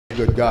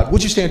good God.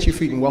 Would you stand to your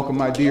feet and welcome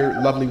my dear,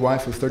 lovely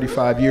wife of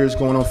 35 years,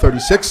 going on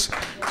 36.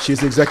 She's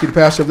the executive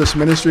pastor of this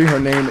ministry. Her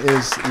name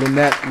is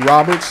Lynette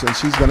Roberts, and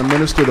she's going to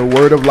minister the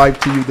word of life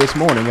to you this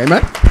morning.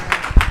 Amen.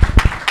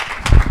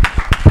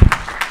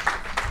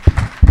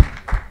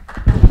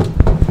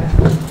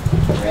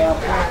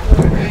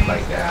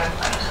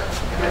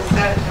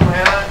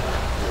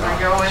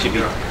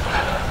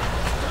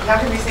 Y'all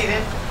can be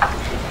seated.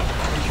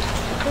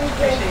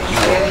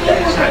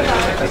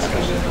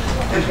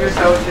 If you're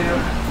so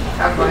too.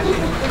 God bless you.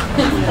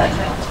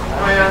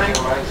 Am I on it? It's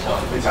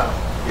out.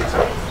 It's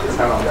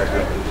not on that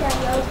good.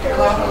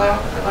 Hello.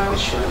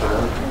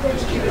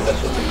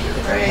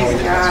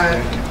 Praise God. I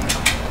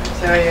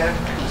tell you.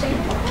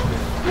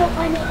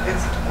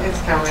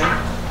 It's coming.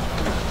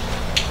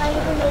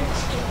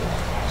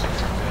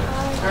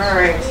 All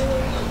right.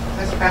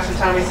 As Pastor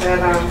Tommy said,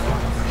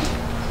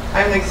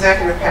 I'm the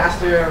executive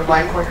pastor of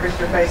LifePointe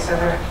Christian Faith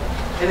Center,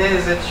 and it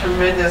is a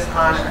tremendous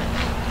honor.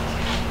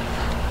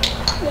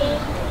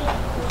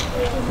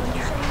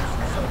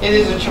 It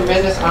is a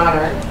tremendous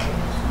honor.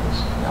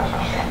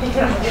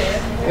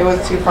 It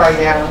was too far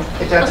down.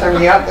 Did y'all turn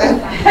me up then?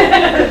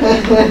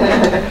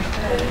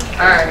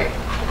 All right.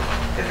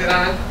 Is it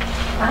on?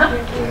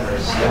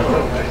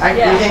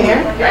 You can hear?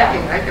 I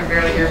can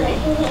barely hear me.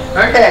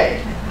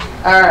 Okay.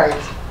 All right.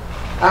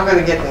 I'm going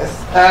to get this.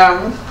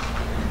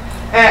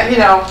 And, you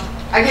know,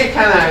 I get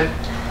kind of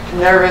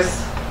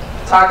nervous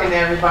talking to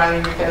everybody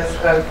because,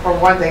 for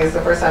one thing, it's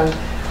the first time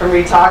for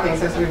me talking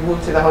since we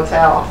moved to the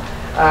hotel.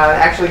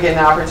 Actually getting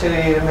the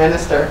opportunity to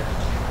minister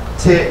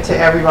to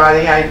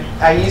everybody.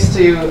 I used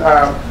to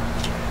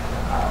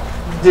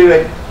do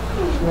it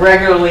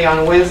regularly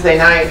on Wednesday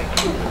night,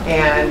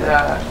 and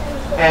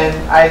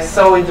I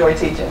so enjoy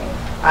teaching.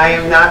 I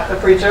am not the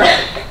preacher.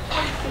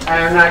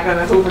 I am not going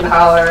to hoop and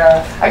holler.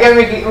 I got to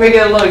make it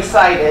a little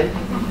excited.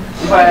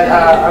 But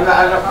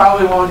I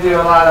probably won't do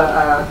a lot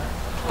of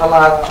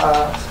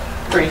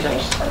preaching.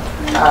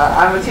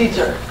 I'm a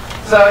teacher.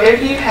 So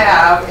if you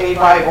have a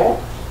Bible,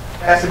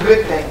 that's a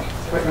good thing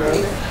with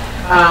me.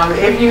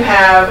 If you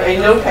have a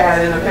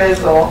notepad and a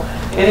pencil,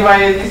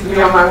 anybody that used to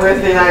be on my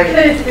Wednesday night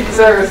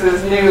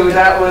services knew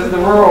that was the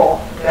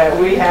rule, that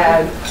we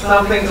had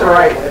something to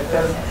write with.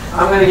 Because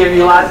I'm going to give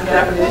you lots of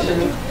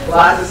definition,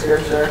 lots of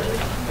scripture,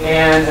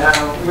 and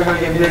we're going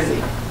to get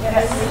busy.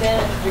 Yes.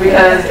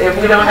 Because if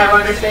we don't have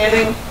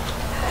understanding,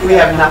 we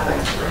have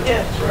nothing.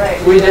 Yes, right.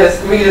 We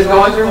just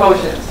going through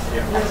motions.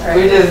 Right.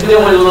 We just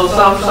doing a little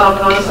something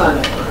on a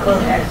Sunday.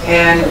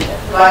 And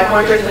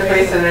LifePointe Christian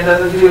Faith Center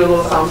doesn't do a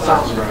little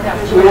something.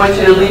 We want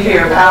you to leave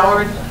here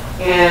empowered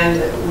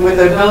and with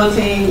the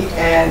ability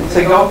and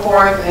to go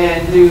forth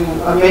and do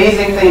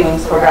amazing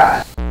things for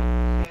God.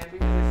 And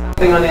because there's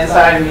something on the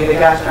inside of you that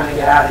God's trying to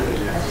get out of you.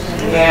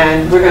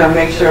 And we're going to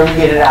make sure we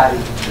get it out of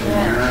you.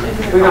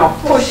 We're going to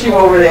push you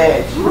over the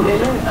edge.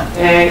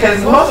 And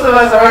because most of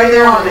us are right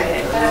there on the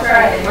edge.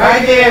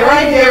 Right there,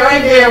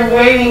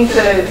 waiting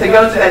to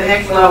go to that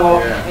next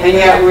level. And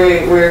yet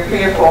we're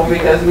fearful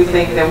because we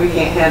think that we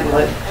can't handle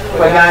it.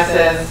 But God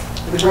says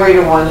the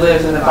greater one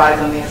lives and abides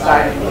on the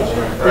inside of you.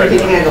 You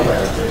can handle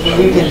it.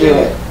 You can do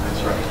it.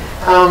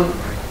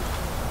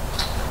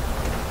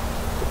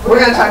 We're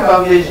going to talk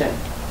about vision.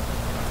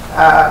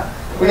 I'm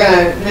going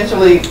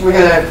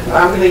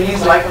to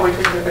use LifePointe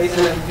Christian Faith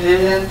Center's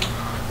vision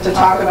to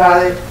talk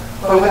about it,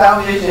 but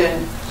without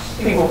vision,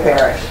 people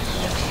perish.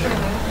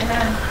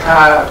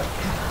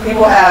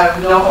 People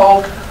have no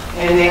hope,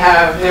 and they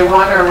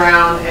wander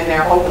around and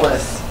they're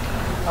hopeless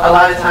a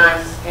lot of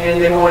times, and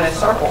they're going in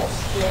circles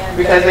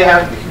because they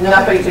have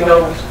nothing to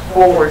go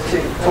forward,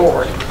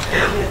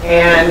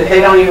 and they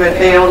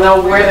don't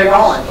know where they're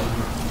going.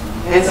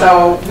 And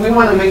so we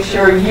want to make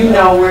sure you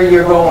know where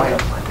you're going.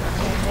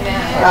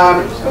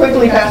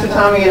 Quickly, Pastor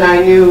Tommy and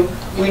I knew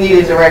we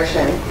needed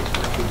direction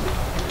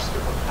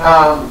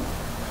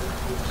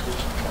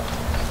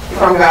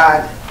from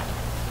God.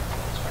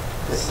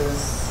 This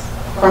is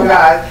from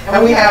God.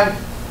 And we have,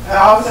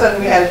 all of a sudden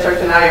we had a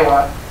church in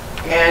Iowa,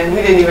 and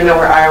we didn't even know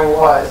where Iowa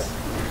was.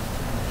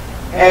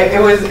 And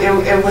it was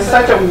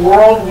such a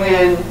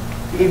whirlwind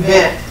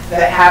event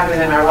that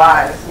happened in our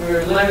lives. We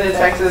were living in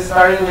Texas,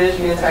 started a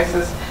ministry in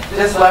Texas,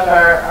 just left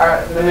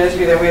the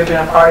ministry that we had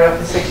been a part of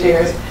for 6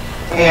 years.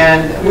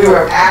 And we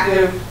were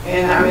active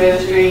in our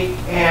ministry,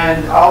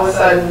 and all of a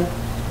sudden,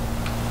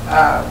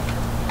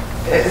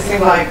 it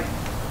seemed like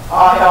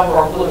all hell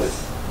broke loose.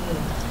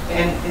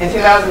 In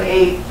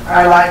 2008,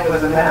 our life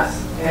was a mess,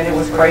 and it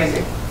was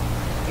crazy.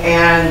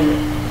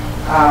 And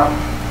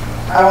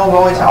I won't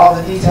go into all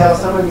the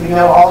details. Some of you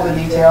know all the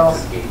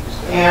details.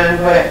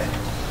 But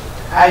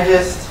I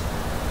just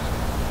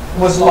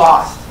was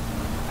lost.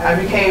 I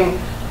became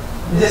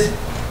this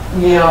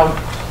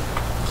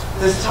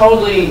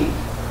totally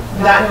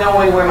not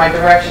knowing where my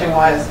direction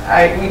was.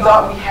 We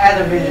thought we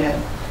had a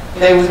vision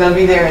that it was going to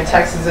be there in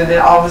Texas, and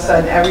then all of a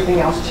sudden everything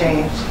else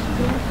changed.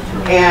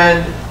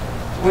 And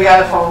we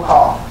got a phone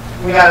call.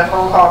 We got a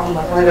phone call from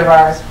a friend of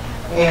ours,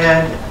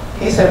 and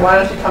he said, why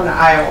don't you come to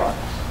Iowa?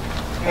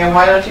 And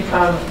why don't you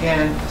come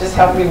and just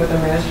help me with the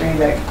ministry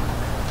that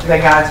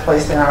that God's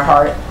placed in our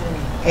heart.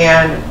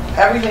 And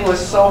everything was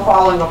so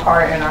falling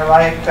apart in our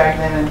life back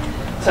then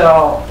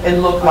till it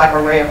looked like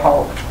a ray of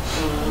hope.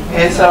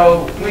 And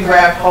so we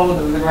grabbed hold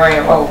of the ray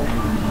of hope,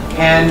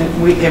 and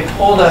it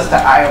pulled us to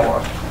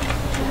Iowa.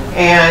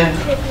 And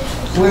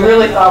we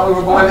really thought we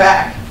were going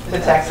back to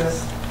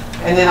Texas,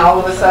 and then all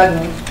of a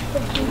sudden,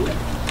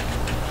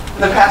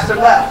 the pastor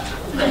left.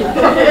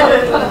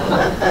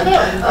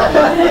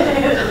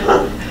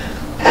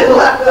 And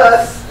left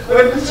us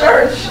with the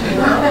church.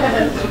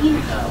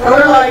 And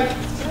we're like,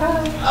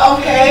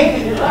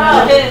 okay,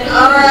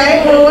 all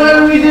right, well, what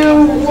do we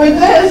do with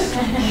this?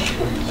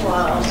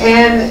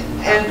 And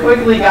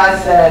quickly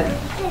God said,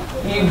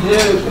 you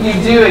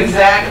do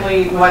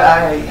exactly what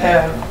I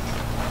have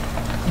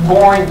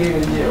born you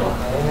to do.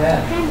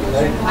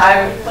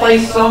 I've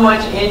placed so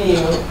much in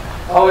you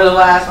over the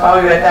last,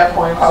 probably at that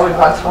point, probably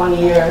about 20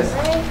 years.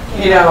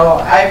 You know,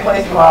 I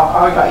placed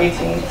probably about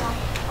 18.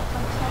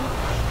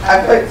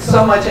 I put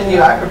so much in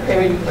you, I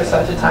prepared you for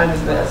such a time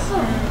as this.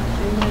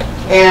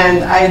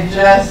 And I had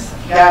just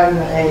gotten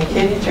a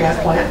kidney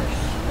transplant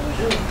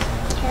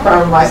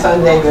from my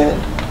son David,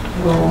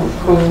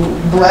 who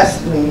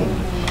blessed me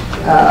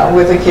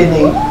with a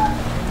kidney.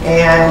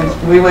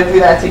 And we went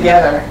through that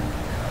together.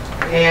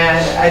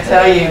 And I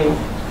tell you,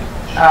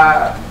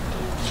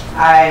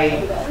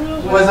 I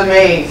was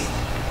amazed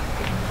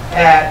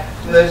at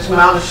the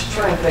amount of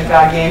strength that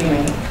God gave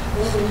me.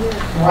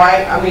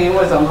 Right, I mean, it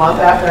was a month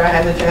after I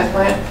had the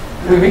transplant,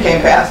 we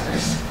became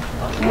pastors.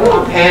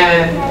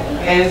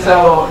 And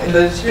so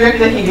the strength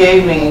that he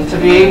gave me to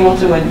be able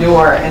to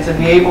endure and to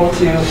be able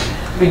to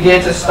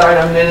begin to start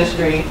a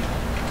ministry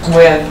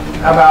with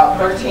about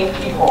 13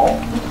 people.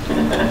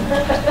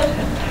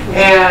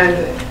 And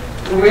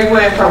we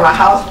went from a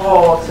house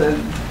full to,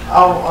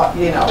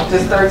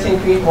 just 13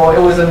 people. It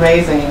was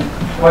amazing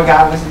what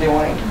God was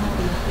doing.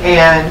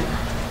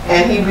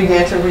 And he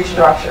began to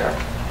restructure.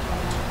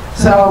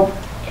 So,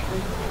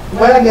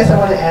 what I guess I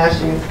want to ask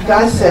you,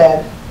 God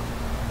said,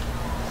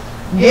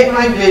 get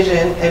my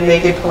vision and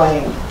make it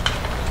plain,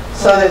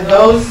 so that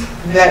those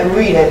that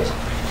read it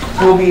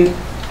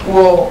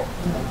will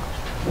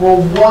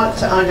want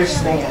to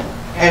understand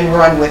and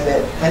run with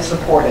it and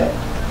support it.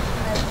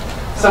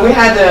 So we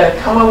had to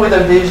come up with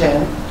a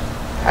vision.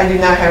 I do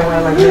not have one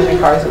of my vision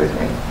cards with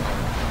me.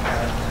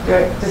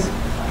 Good.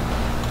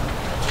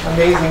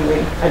 Amazingly,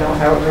 I don't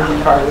have a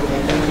vision card with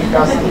me. Thank you,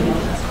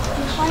 Gussie.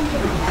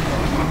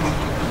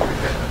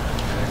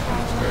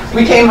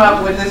 We came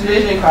up with this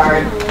vision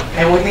card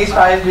and with these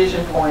 5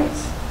 vision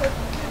points.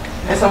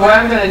 And so what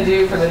I'm going to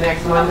do for the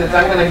next month is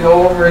I'm going to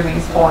go over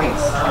these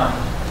points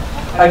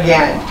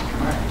again.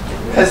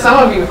 Because some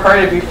of you have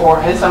heard it before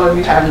and some of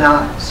you have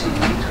not.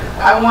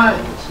 I want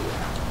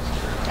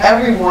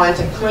everyone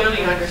to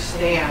clearly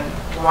understand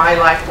why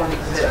LifePointe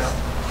exists.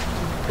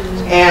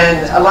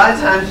 And a lot of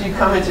times you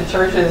come into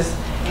churches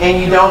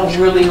and you don't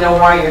really know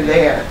why you're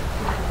there.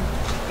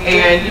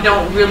 And you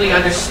don't really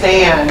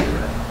understand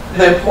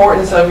the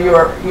importance of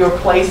your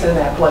place in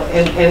that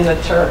in the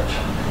church.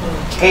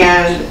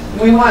 And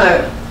we want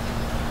to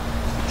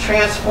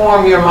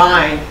transform your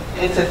mind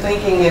into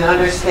thinking and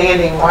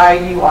understanding why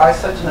you are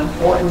such an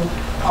important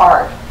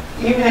part.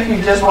 Even if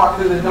you just walk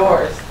through the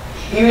doors,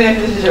 even if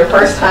this is your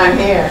first time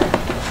here,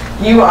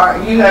 you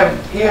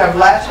have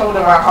latched hold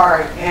of our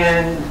heart,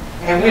 and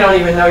we don't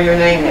even know your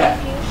name yet.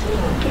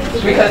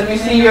 Because we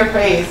see your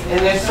face, and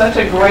there's such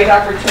a great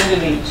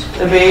opportunity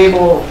to be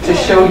able to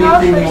show you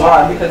who you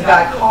are, because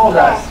God called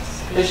us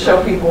to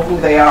show people who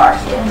they are.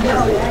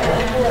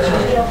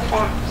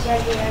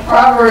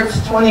 Proverbs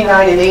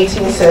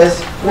 29:18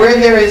 says, where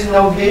there is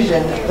no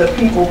vision, the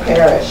people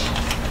perish,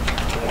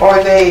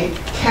 or they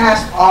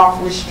cast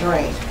off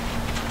restraint.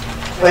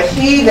 But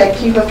he that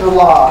keepeth the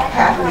law,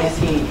 happy is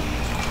he.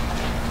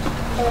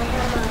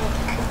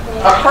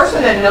 A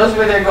person that knows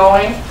where they're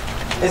going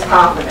is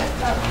confident.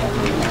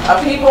 A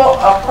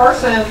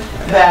person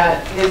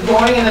that is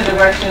going in the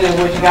direction in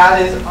which God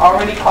has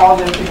already called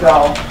them to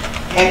go,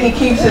 and he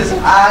keeps his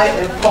eyes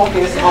and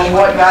focus on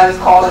what God has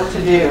called him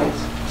to do,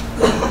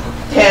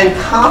 can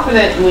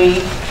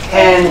confidently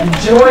and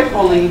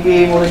joyfully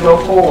be able to go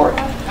forward.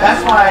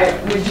 That's why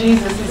with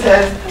Jesus he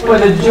says, for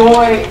the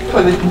joy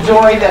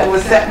that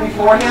was set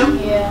before him,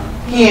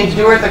 he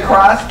endured the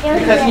cross,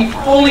 because he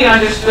fully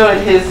understood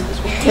his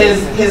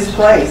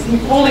place. He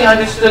fully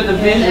understood the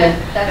vision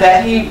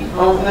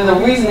and the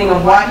reasoning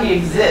of why he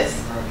exists.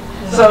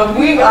 So if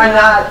we are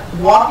not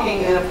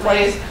walking in a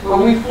place where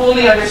we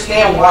fully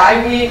understand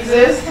why we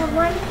exist,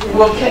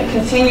 we'll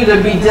continue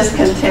to be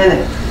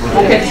discontented.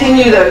 We'll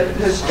continue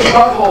to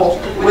struggle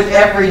with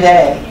every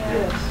day.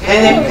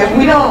 And if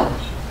we don't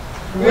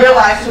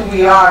realize who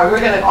we are, we're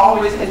going to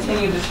always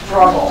continue to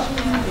struggle.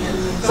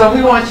 So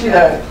we want you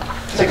to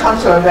come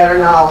to a better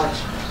knowledge.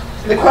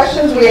 The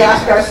questions we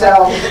ask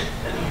ourselves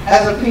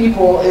as a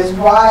people is,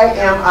 why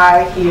am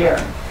I here?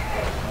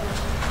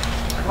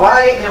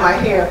 Why am I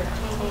here?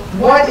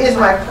 What is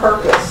my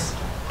purpose?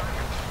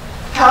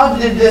 How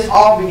did this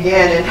all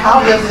begin, and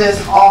how does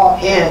this all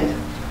end?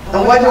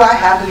 And what do I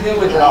have to do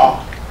with it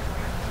all?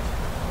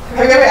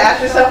 Have you ever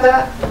asked yourself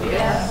that?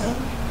 Yes.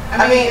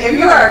 I mean, if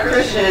you are a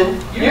Christian,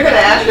 you're going to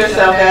ask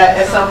yourself that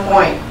at some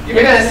point.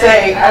 You're going to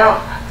say,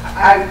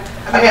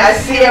 I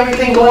see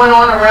everything going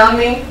on around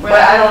me, but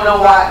I don't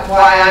know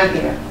why I'm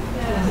here.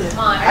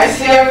 I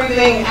see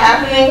everything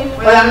happening,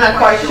 but I'm not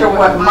quite sure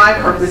what my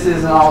purpose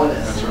is in all of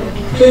this.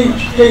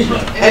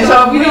 And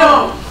so if we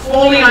don't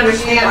fully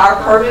understand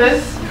our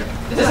purpose,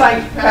 just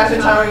like Pastor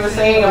Tommy was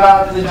saying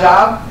about the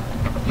job,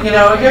 you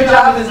know, your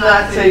job is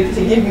not to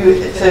give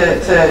you,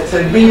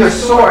 to be your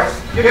source.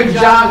 Your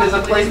job is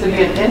a place to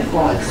be an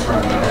influence.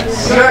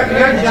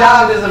 Your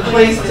job is a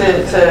place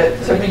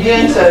to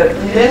begin to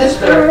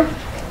minister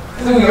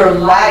through your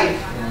life.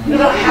 You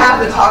don't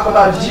have to talk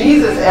about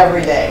Jesus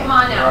every day. Come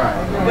on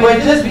now.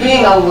 But just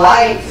being a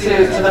light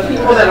to the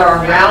people that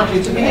are around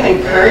you, to be an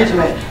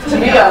encouragement, to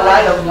be a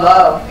light of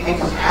love and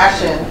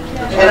compassion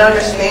and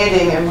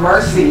understanding and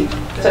mercy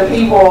to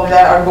people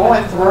that are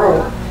going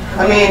through.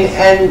 I mean,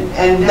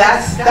 and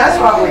that's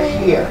why we're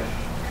here.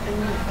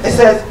 It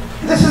says,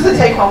 this is the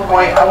take-home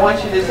point I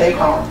want you to take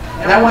home.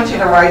 And I want you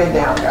to write it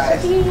down,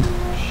 guys.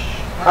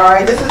 All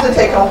right, this is the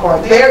take-home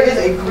point. There is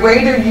a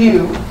greater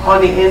you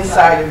on the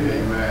inside of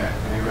you.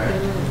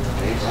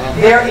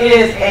 There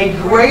is a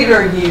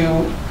greater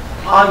you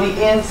on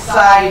the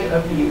inside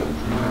of you.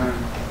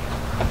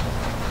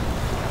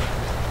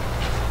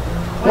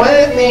 One of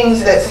the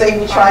things that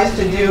Satan tries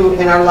to do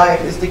in our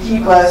life is to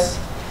keep us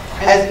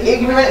as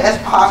ignorant as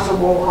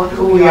possible on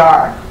who we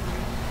are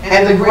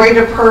and the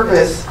greater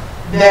purpose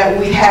that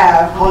we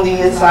have on the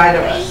inside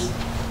of us.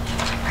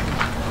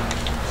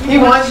 He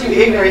wants you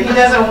ignorant. He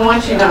doesn't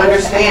want you to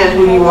understand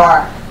who you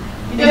are.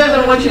 He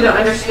doesn't want you to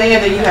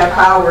understand that you have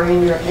power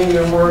in your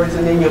words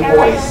and in your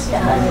voice.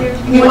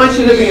 He wants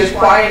you to be as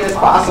quiet as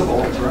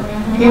possible.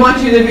 He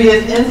wants you to be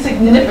as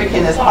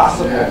insignificant as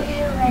possible.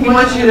 He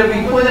wants you to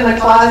be put in a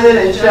closet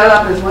and shut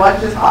up as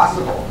much as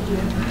possible.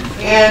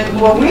 And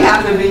what we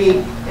have to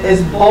be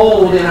is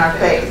bold in our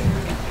faith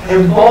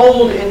and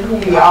bold in who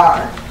we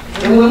are.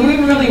 And when we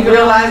really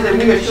realize that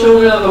we are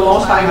children of the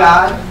Most High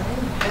God,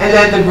 and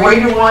that the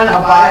greater one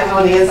abides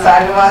on the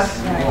inside of us,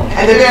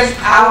 and that there's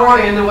power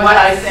in what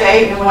I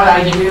say and what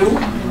I do,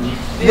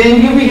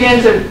 then you begin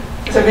to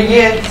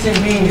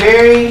be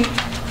very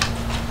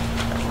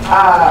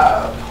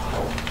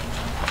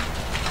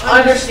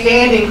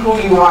understanding who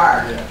you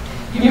are.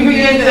 You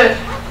begin to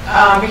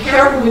be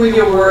careful with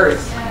your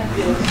words.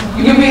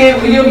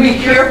 You'll be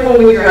careful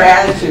with your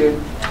attitude.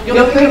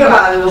 You'll think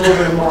about it a little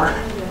bit more.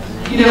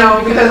 You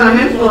know, because I'm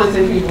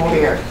influencing people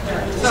here.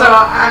 So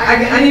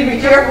I need to be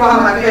careful how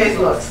my face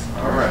looks.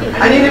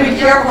 I need to be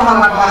careful how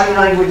my body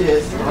language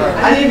is.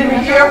 I need to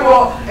be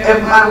careful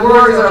if my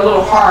words are a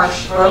little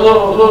harsh or a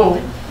little,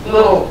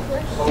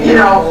 you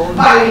know,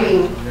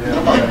 biting.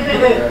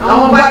 I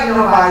won't bite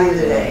nobody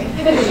today,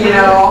 you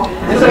know.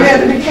 And so you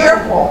have to be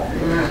careful.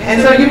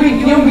 And so you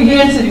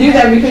begin to do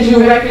that because you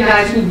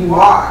recognize who you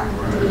are.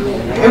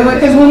 And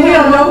because when we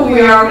don't know who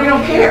we are, we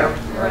don't care.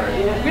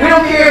 We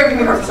don't care if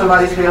we hurt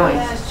somebody's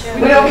feelings.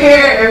 We don't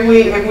care if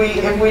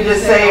we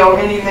just say or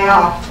anything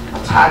else.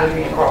 I'm tired of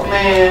being broke,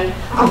 man.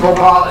 I'm broke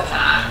all the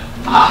time.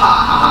 Ha ha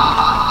ha ha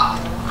ha.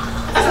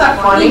 That's not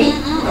funny.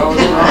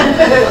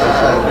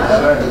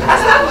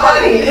 That's not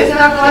funny. It's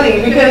not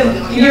funny because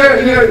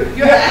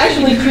you're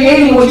actually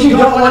creating what you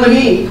don't want to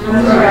be.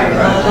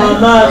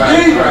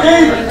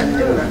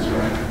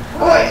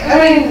 I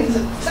mean,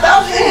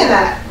 stop saying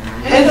that.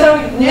 And so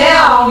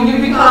now you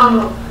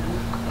become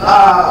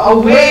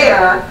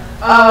aware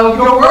of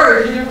your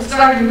words. You're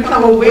starting to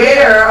become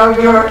aware of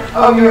your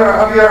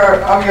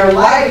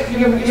life.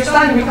 You're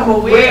starting to become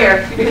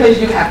aware because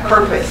you have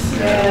purpose.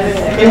 Yes.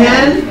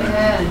 Amen?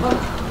 Amen.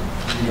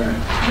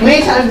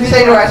 Many times we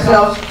say to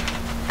ourselves,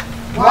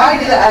 why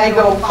did I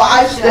go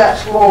 5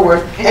 steps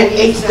forward and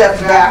 8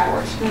 steps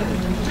backwards?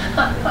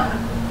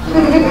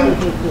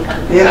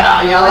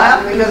 Y'all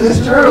laugh because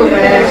it's true,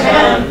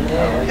 man.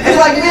 It's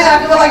like, man,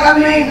 I feel like I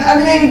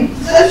made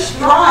such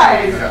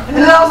strides, and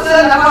then all of a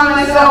sudden I find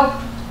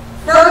myself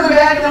further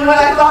back than what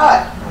I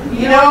thought.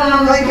 You know, and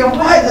I'm thinking,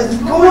 what is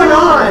going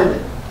on?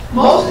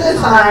 Most of the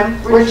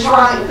time, we're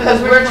trying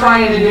because we're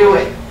trying to do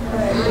it.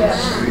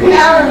 We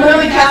haven't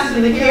really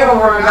casted the care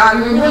over our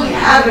God. We really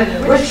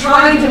haven't. We're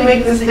trying to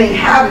make this thing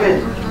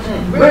happen.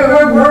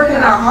 We're working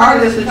our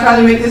hardest to try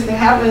to make this thing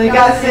happen, and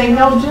God's saying,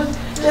 no,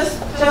 just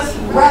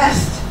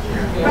rest.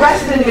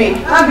 Rest in me.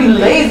 Not be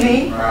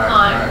lazy.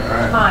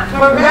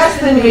 But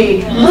rest in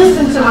me.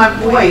 Listen to my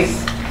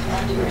voice.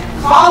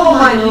 Follow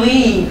my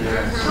lead.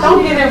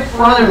 Don't get in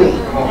front of me.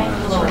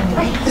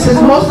 It says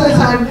most of the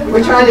time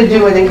we're trying to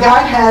do it, and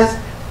God has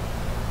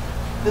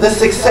the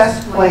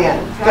success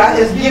plan. God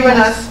has given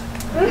us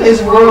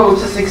His road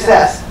to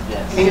success.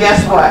 And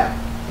guess what?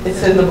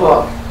 It's in the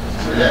book.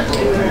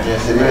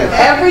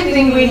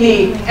 Everything we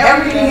need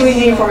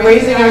for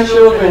raising our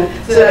children,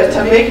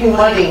 to making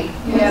money,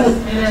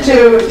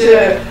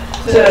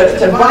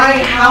 to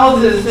buying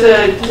houses,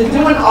 to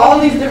doing all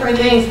these different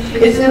things,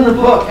 it's in the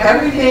book.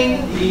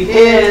 Everything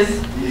is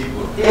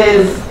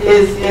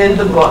in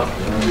the book.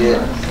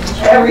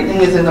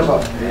 Everything is in the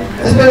book.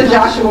 Let's go to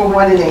Joshua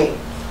 1 and 8.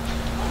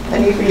 I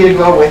need for you to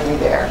go with me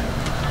there.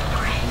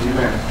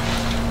 Amen.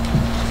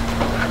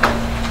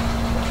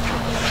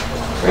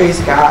 Praise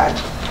God.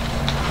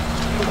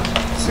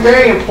 It's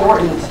very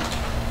important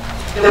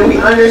that we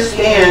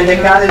understand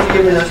that God has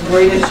given us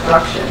great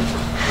instruction.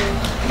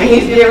 And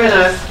He's given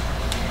us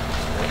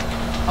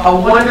a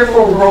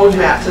wonderful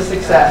roadmap to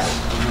success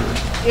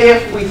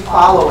if we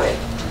follow it.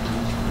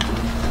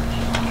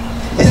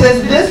 It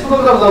says, this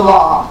book of the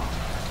law,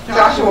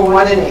 Joshua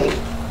 1 and 8,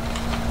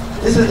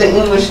 this is the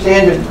English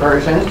Standard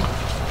Version.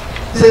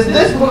 It says,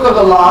 this book of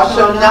the law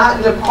shall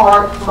not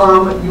depart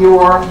from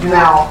your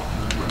mouth.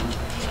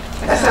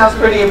 That sounds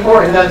pretty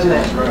important, doesn't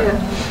it? Right.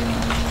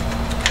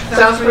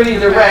 Sounds pretty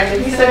direct.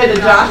 If He said it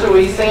to Joshua,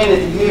 He's saying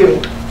it to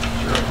you.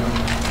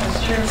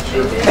 That's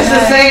true. It's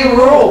the same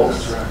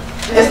rules.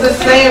 It's the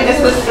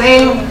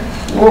same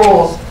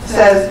rules. It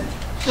says,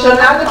 shall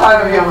not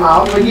depart of your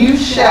mouth, but you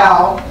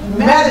shall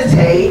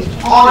meditate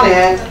on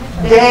it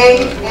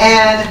day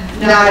and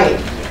night,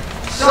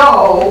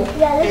 so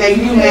that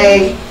you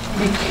may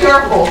be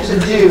careful to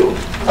do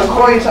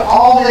according to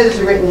all that is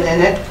written in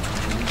it,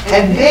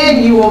 and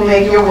then you will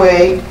make your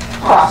way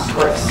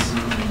prosperous.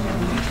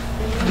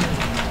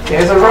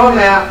 There's a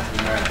roadmap.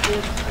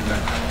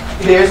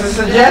 There's a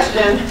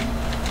suggestion.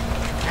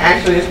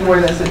 Actually, it's more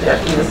than a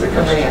suggestion, it's a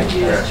command.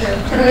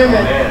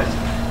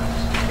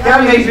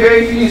 God makes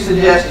very few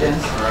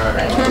suggestions.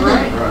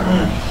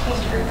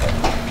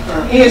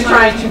 He is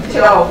trying to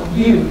tell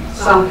you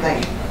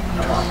something.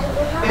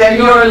 That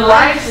your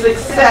life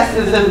success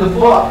is in the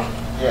book.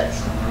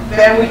 Yes.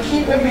 That we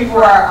keep it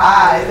before our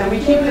eyes, that we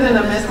keep it in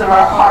the midst of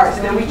our hearts,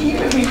 that we keep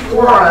it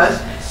before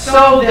us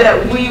so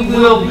that we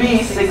will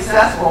be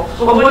successful.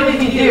 But what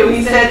did He do?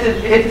 He said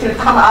it to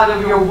come out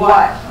of your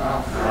what?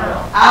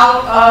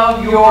 Out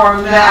of your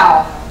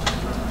mouth.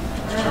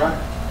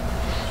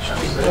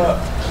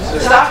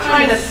 Stop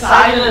trying to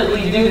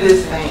silently do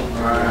this thing.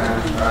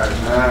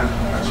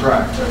 That's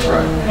right. That's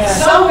right.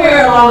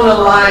 Somewhere along the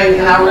line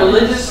in our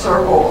religious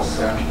circles,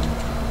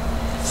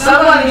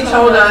 somebody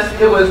told us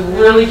it was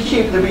really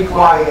cute to be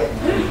quiet.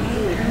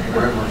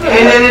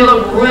 And then it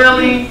looked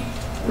really,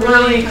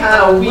 really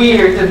kind of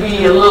weird to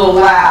be a little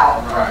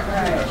loud. Right.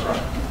 That's right.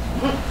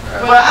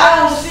 But I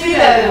don't see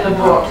that in the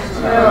book.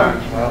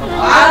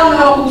 I don't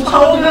know who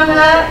told them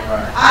that.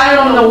 I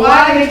don't know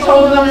why they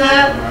told them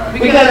that.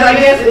 Because I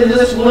guess it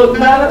just looked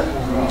better.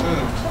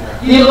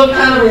 You look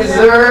kind of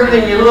reserved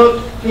and you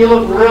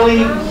look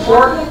really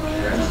important.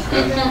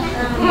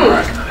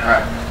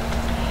 Right.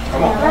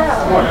 Come on.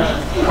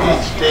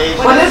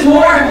 But it's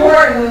more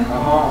important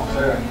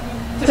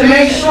to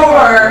make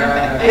sure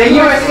that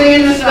you are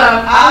saying the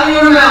stuff out of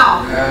your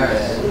mouth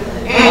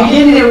and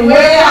getting it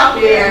way out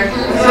there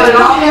so that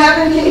all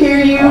heaven can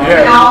hear you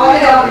and all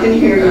hell can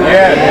hear you.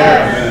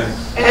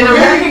 And to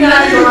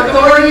recognize your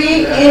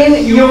authority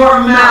in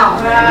your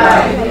mouth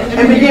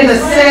and begin to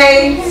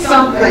say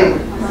something.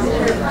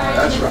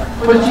 That's right.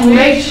 But you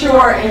make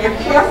sure, and you're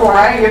careful,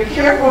 right? You're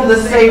careful to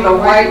say the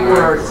right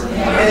words.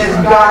 And it's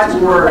God's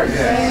words.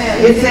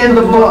 It's in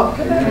the book.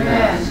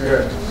 It's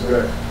good. It's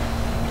good.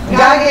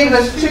 God gave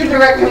us 2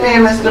 direct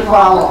commandments to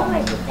follow.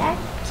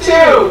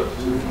 2.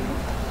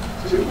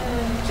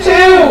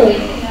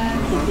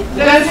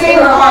 Doesn't seem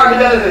hard,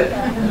 does it?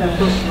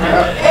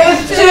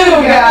 It's 2,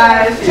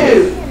 guys.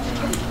 2.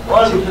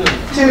 1,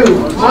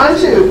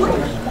 2.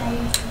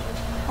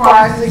 For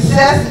our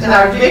success and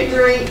our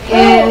victory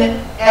in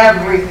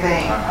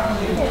everything.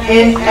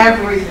 In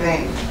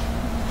everything.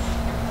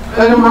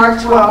 Go to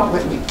Mark 12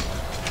 with me.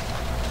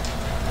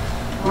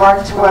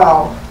 Mark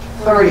 12,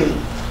 30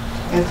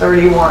 and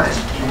 31.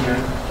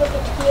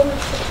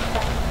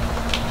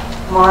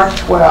 Mark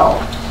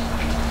 12,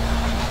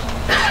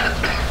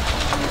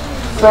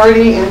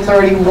 30 and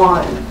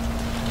 31.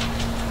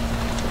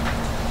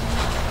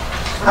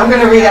 I'm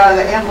going to read out of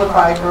the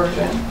Amplified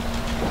Version.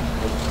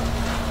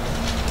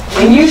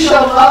 And you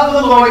shall love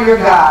the Lord your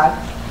God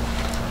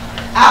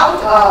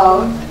out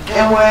of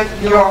and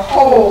with your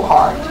whole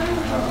heart,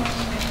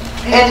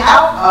 and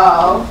out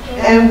of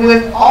and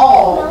with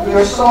all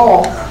your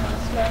soul,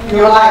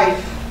 your life,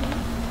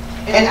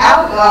 and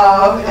out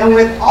of and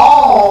with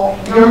all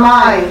your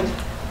mind,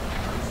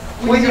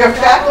 with your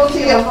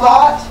faculty of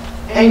thought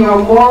and your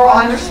moral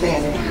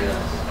understanding,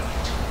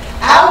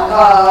 out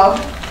of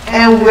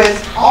and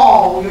with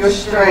all your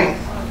strength.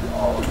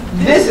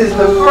 This is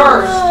the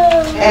first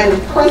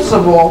and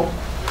principal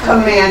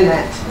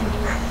commandment.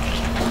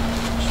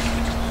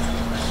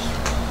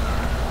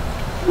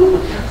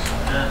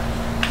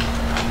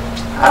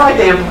 I like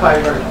the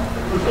Amplified Version.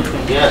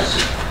 Yes.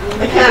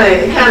 It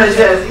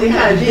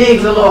kind of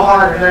digs a little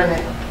harder, doesn't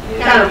it?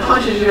 It kind of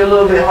punches you a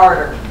little bit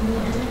harder.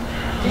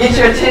 Get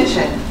your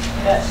attention.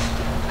 Yes.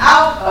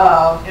 Out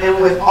of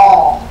and with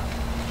all.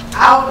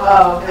 Out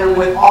of and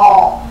with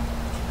all.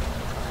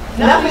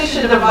 Nothing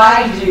should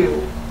divide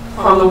you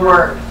from the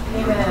Word.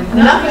 Amen.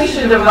 Nothing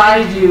should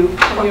divide you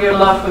from your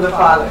love for the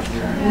Father.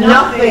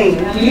 Nothing.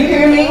 Do you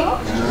hear me?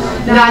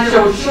 Not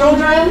your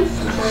children.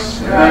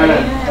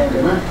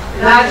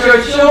 not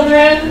your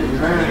children,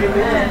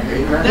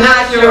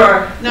 not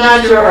your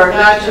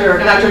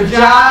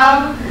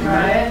job,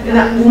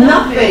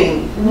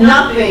 nothing.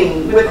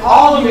 With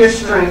all of your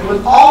strength,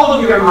 with all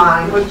of your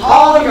mind, with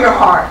all of your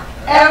heart,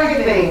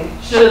 everything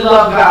should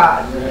love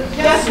God.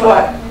 Guess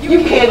what? You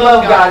can't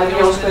love God if you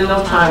don't spend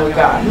no time with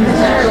God.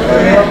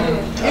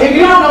 If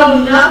you don't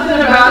know nothing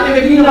about Him,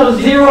 if you know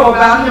zero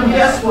about Him,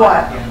 guess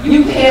what?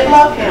 You can't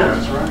love Him.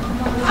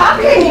 How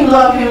can you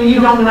love Him when you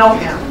don't know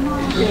Him?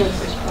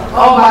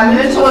 Oh, by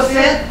mental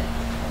assent?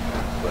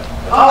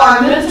 Oh,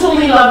 I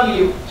mentally love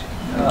you.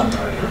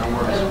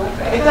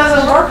 It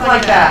doesn't work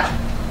like that.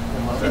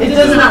 It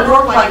does not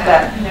work like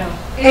that.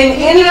 In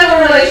any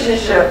other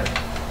relationship,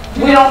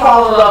 we don't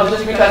fall in love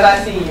just because I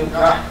see you.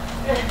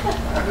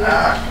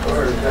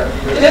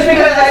 Just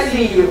because I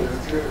see you.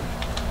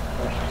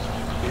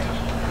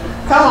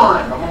 Come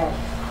on.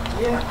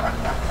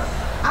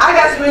 I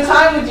got to spend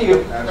time with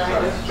you.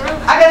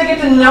 I got to get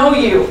to know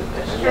you.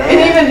 And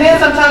even then,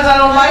 sometimes I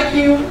don't like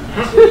you.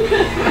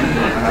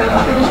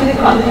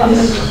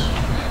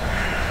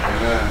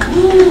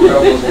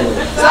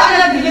 So I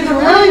have to get to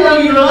really know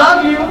you, to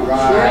love you.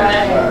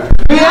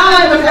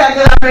 Beyond the fact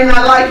that I may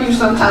not like you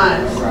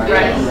sometimes.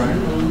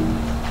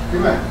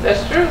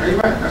 That's true.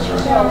 That's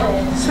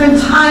right.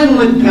 Spend time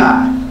with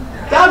God.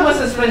 God wants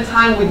to spend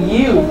time with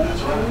you.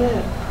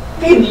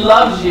 He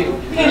loves you.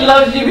 He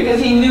loves you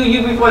because He knew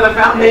you before the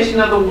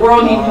foundation of the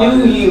world. He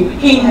knew you.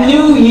 He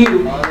knew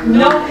you.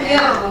 Know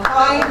Him.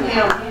 Find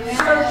Him.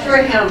 Search for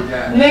Him.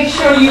 Make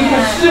sure you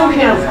pursue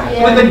Him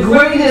with the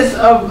greatest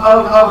of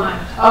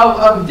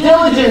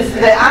diligence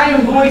that I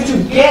am going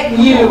to get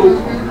you.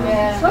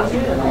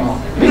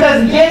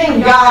 Because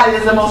getting God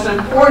is the most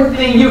important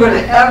thing you're going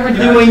to ever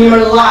do in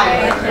your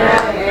life.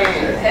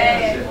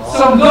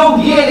 So go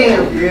get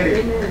Him.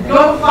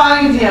 Go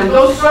find Him.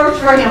 Go search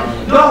for Him.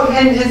 Go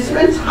and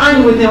spend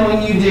time with Him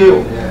when you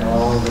do.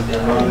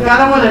 God,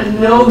 I want to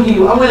know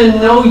you. I want to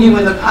know you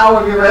in the power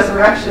of your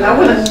resurrection. I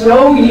want to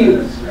know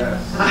you.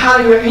 How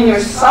you're in your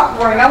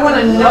suffering. I want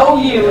to know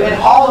you in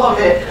all of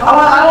it.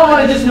 I don't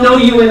want to just know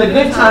you in the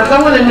good times.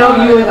 I want to know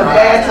you in the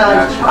bad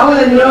times. I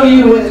want to know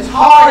you when it's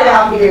hard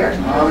out here.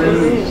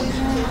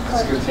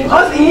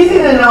 Well, it's easy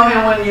to know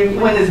Him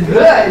when it's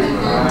good.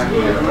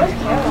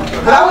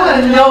 But I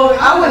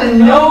want to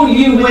know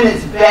you when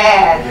it's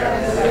bad.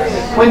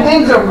 When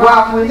things are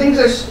rough, when I'm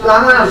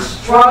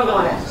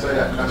struggling.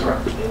 That's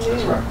right.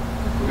 That's right.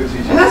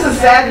 And that's the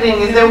sad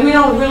thing, is that we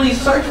don't really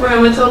search for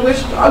Him until we're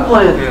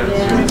struggling.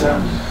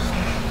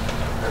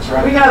 That's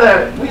right. We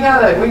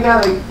gotta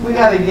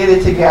get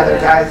it together,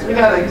 guys. We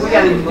gotta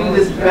do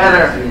this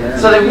better,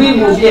 so that we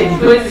will get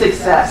good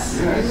success.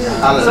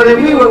 So that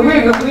we're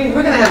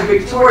gonna have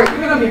victory.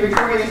 We're gonna be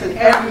victorious in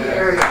every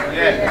area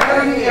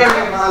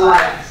of our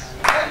lives.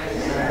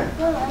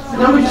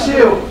 Number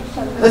 2,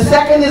 the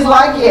second is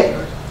like it,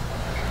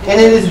 and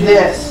it is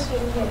this: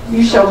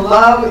 you shall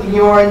love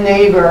your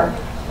neighbor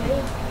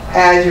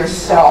as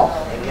yourself.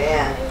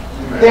 Amen.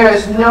 There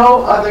is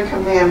no other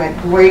commandment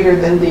greater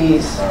than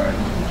these.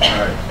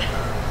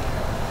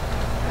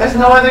 There's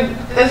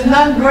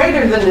none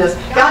greater than this.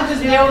 God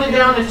just nailed it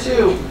down to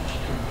 2.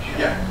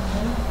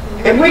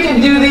 If we can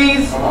do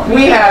these,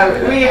 we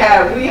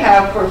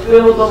have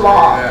fulfilled the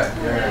law.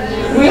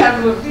 We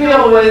have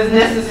fulfilled what is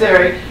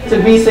necessary to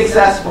be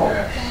successful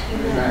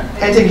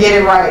and to get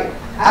it right.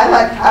 I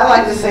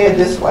like to say it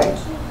this way: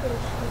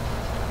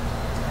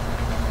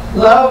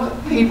 love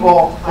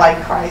people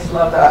like Christ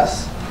loved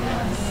us.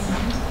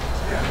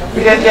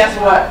 Because guess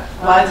what?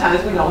 A lot of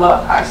times we don't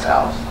love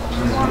ourselves.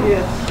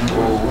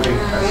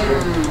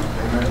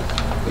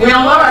 We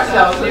don't love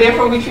ourselves, so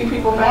therefore we treat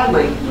people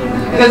badly.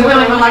 Because we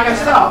don't even like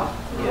ourselves.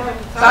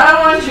 So I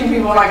don't want to treat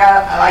people like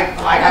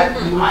I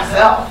do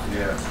myself.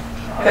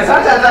 Because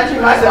sometimes I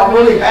treat myself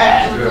really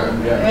bad.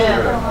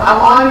 I'm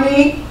on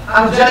me.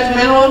 I'm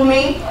judgmental of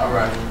me.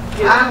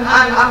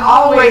 I'm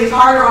always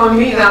harder on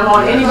me than I'm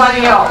on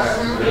anybody else.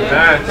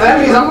 So that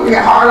means I'm going to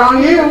get hard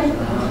on you.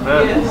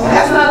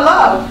 That's not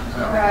love.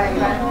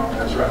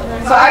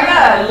 So I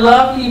gotta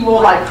love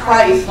people like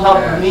Christ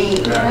loved me.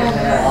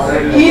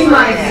 He's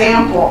my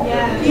example.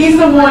 He's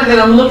the one that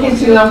I'm looking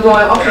to and I'm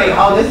going, okay,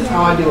 oh, this is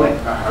how I do it.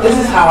 This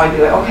is how I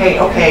do it. Okay,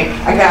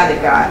 I got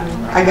it, God.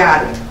 I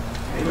got it.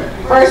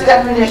 First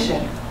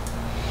definition.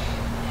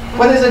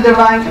 What is a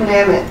divine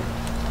commandment?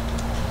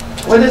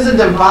 What is a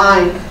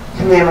divine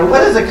commandment?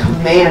 What is a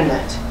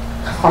commandment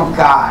from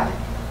God?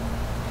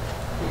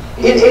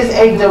 It is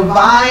a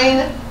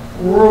divine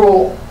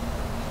rule.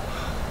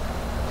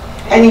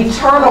 An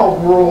eternal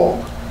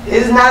rule. It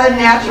is not a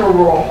natural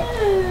rule.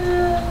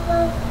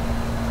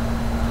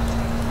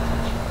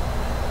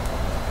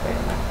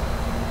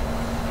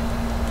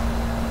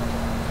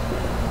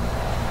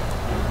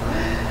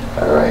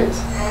 All right.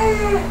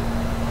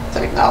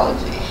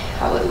 Technology.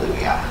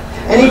 Hallelujah.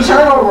 An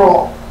eternal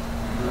rule.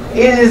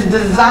 It is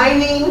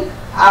designing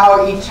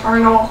our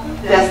eternal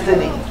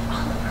destiny.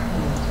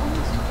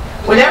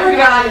 Whenever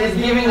God is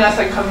giving us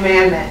a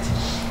commandment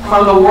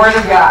from the Word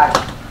of God,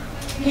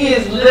 He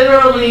is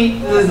literally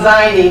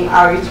designing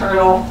our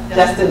eternal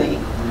destiny.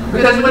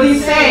 Because what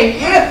he's saying,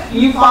 if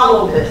you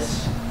follow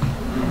this,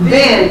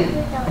 then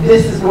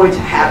this is going to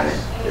happen.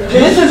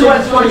 This is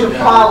what's going to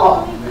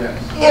follow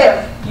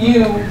if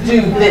you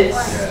do this.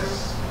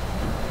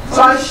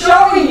 So I'm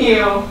showing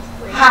you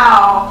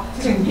how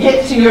to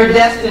get to your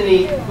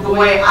destiny the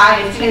way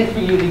I intend for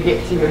you to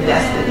get to your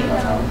destiny.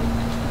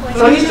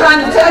 So he's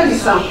trying to tell you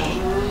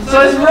something.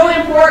 So it's really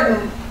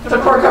important to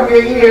perk up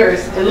your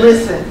ears and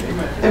listen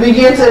and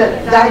begin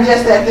to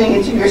digest that thing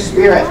into your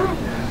spirit.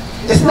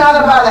 It's not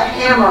about a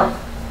hammer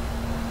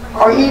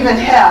or even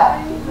hell.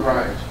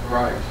 Right,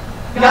 right.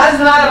 God's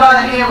not about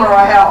a hammer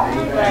or hell.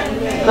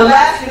 The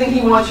last thing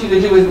he wants you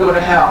to do is go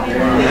to hell.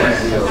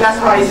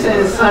 That's why he sent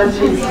his son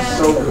Jesus.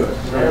 So good.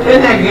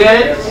 Isn't that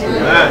good?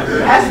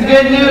 That's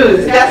good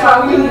news. That's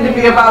why we need to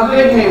be about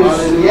good news.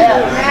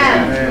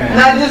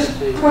 Not just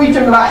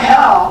preaching about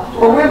hell,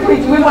 but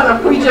we want to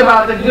preach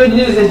about the good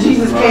news that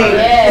Jesus came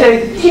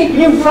to keep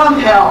you from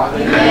hell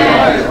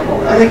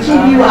and to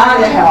keep you out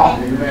of hell.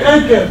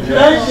 Thank you.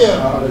 Thank you.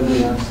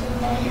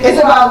 It's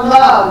about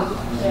love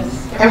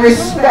and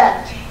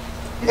respect.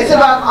 It's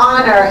about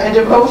honor and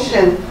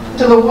devotion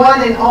to the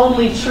one and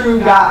only true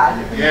God.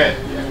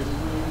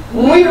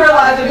 When we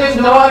realize that there's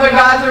no other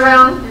gods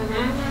around,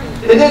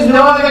 that there's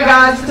no other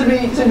gods to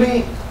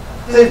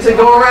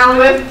go around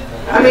with,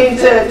 I mean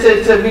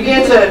to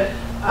begin to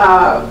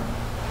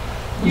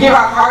give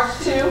our hearts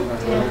to,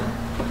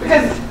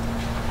 because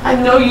I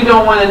know you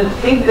don't want to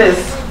think this,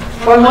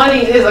 but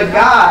money is a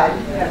god.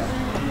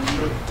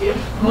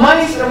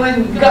 Money,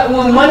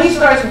 when money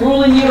starts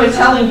ruling you and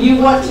telling you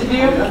what to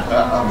do,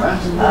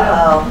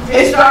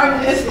 it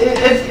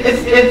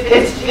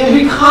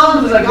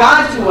becomes a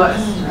god to us.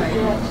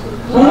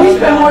 When we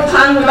spend more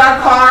time with our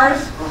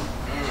cars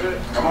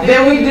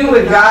than we do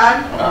with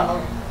God,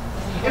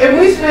 if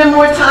we spend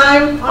more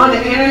time on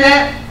the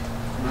internet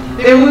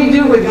than we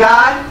do with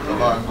God,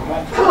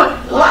 come on,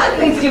 a lot of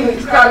things can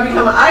start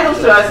becoming idols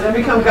to us and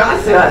become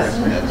gods to us.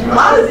 A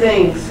lot of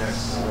things.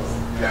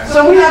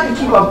 So we have to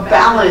keep a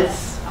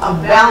balance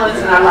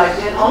in our life.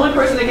 And the only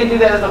person that can do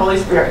that is the Holy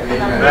Spirit.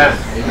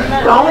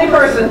 The only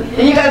person.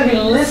 And you got to be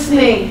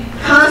listening,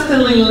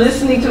 constantly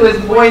listening to his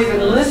voice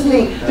and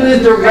listening to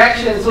his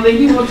direction so that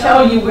he will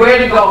tell you where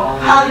to go,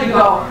 how to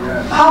go,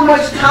 how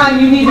much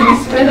time you need to be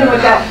spending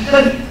with that.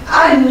 Because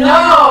I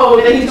know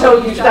that he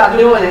told you stop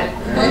doing it.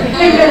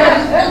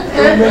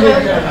 And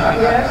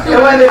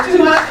whether it's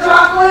too much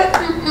chocolate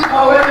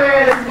or whether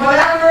it's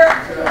whatever,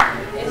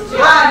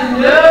 I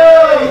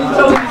know he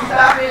told you to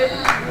stop it.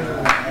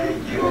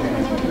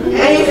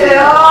 And he said,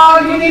 oh,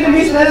 you need to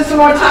be spending some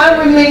more time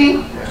with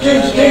me.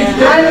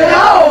 I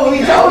know,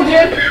 he told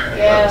you.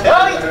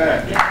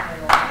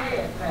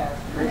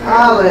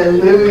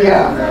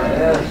 Hallelujah.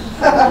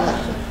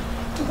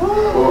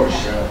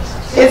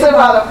 It's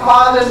about a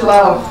father's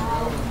love.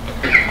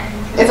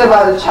 It's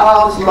about a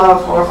child's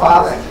love for a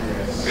father.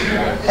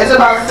 It's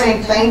about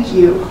saying thank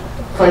you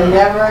for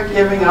never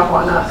giving up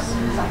on us.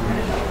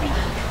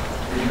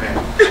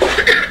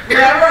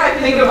 Whenever I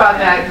think about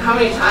that, how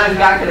many times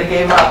God could have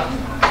gave up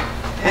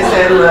and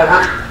said, look,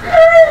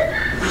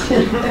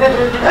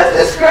 let's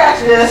just scratch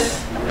this.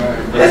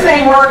 This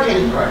ain't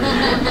working.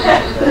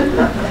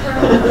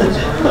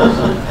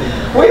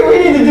 we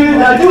need to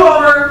do a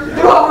do-over.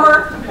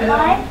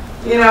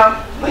 You know,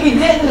 but he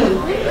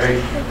didn't. He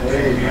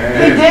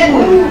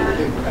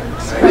didn't.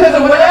 Because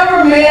of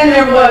whatever man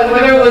there was,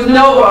 whether it was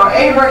Noah or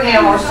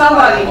Abraham or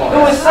somebody, there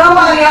was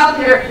somebody out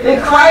there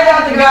that cried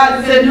out to God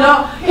and said,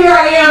 no, here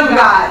I am,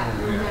 God.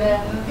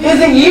 Is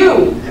it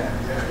you?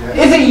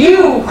 Is it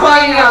you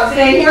crying out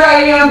saying, here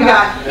I am,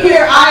 God.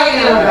 Here I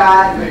am,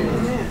 God.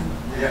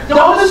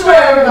 Don't destroy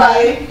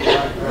everybody.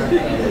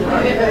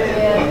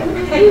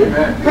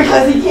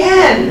 Because he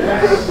can.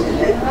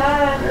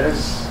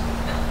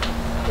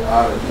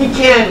 He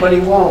can, but he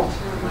won't.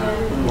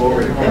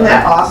 Isn't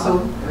that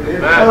awesome?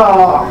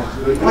 Oh,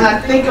 when I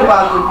think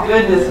about the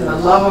goodness and the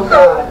love of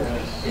God,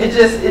 it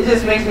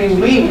just makes me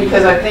weep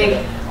because I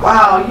think,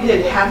 wow, you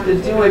didn't have to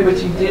do it, but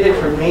you did it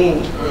for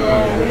me.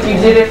 You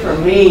did it for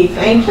me.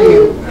 Thank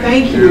you.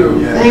 Thank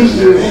you. Thank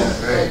you.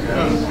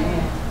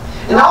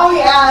 And all he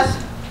asks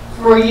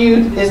for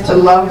you is to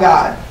love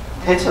God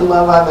and to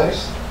love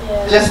others,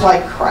 just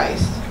like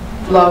Christ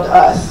loved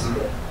us.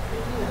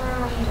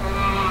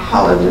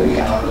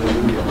 Hallelujah.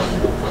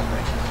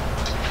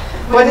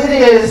 But it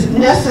is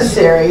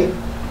necessary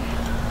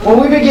when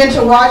we begin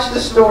to watch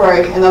the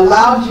story and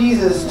allow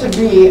Jesus to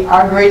be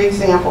our great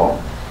example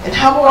and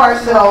humble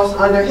ourselves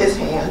under his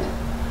hand.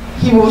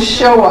 He will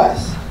show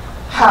us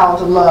how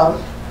to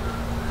love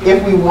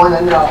if we want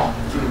to know.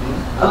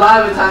 A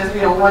lot of the times we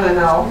don't want to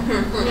know.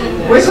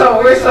 We're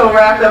so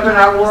wrapped up in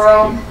our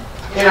world,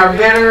 in our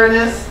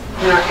bitterness,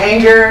 in our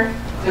anger,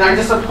 in our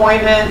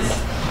disappointments,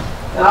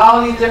 and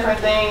all these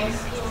different things.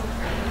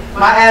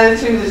 My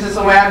attitude is just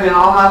the way I've been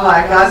all my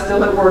life. God's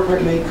still at work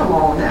with me. Come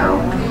on now.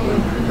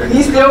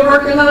 He's still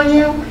working on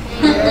you?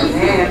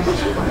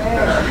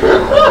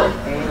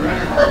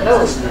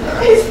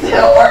 He's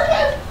still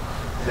working.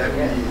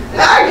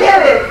 I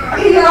get it.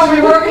 He's going to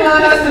be working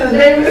on us to the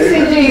day we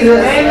see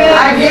Jesus.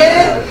 I get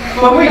it.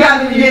 But we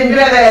got to be getting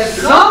better at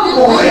some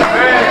point.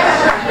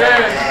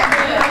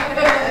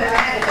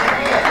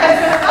 At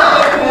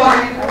some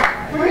point,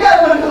 we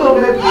got to look a little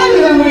bit better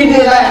than we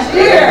did last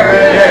year.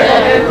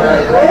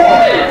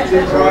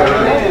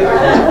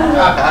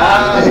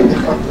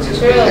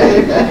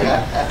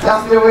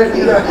 Y'all still with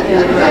me?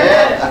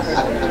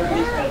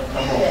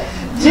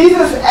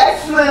 Jesus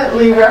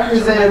excellently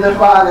represented the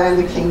Father and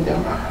the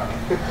kingdom.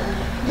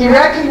 He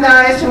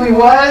recognized who he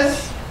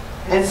was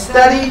and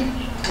studied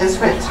and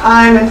spent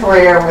time in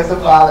prayer with the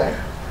Father.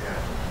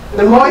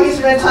 The more he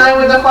spent time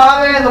with the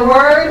Father and the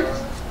Word,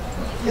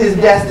 his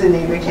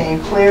destiny became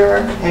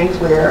clearer and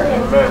clearer.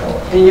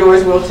 And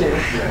yours will too.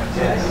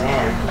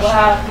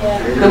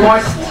 The more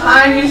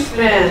time you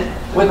spend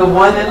with the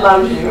one that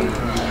loves you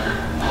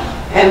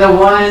and the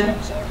one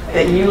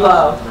that you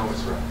love,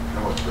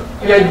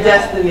 your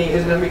destiny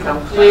is going to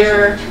become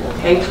clearer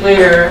and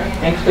clearer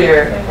and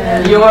clearer.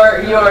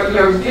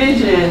 Your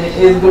vision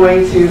is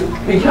going to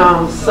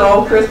become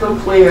so crystal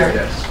clear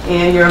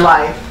in your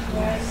life.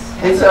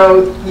 And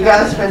so you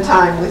got to spend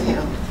time with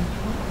him.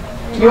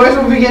 Yours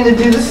will begin to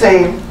do the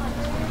same.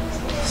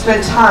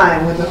 Spend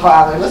time with the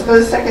Father. Let's go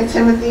to 2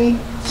 Timothy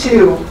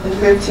 2 and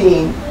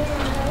 15.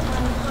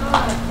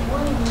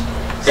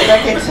 2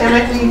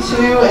 Timothy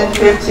 2 and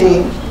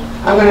 15.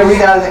 I'm going to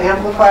read out of the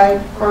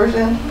Amplified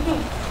version.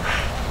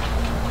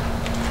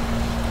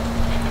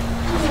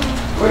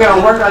 We're going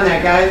to work on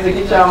that, guys, to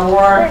get y'all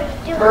more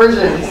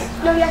versions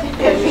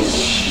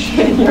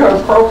in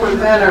your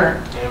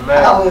pro-presenter.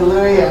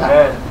 Hallelujah.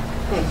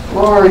 Amen.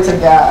 Glory to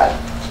God.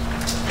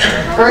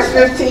 Verse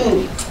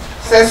 15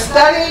 says,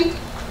 study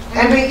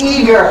and be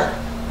eager.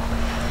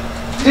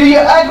 Do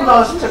your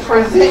utmost to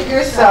present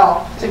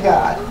yourself to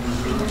God,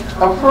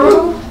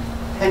 approved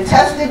and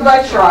tested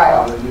by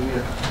trial,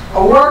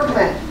 a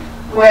workman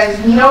who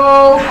has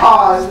no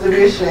cause to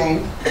be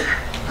ashamed,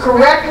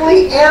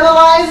 correctly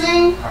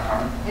analyzing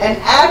and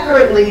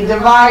accurately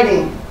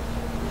dividing,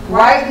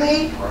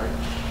 rightly,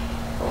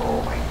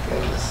 oh my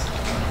goodness,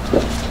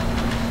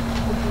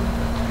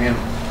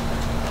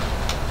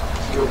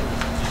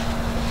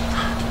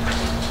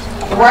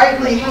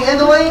 rightly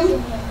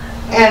handling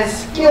and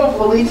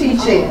skillfully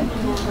teaching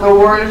the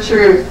word of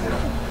truth.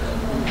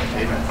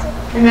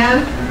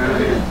 Amen?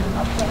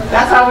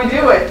 That's how we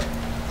do it.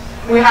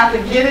 We have to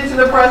get into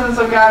the presence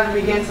of God and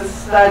begin to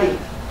study.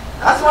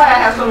 That's why I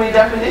have so many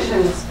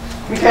definitions,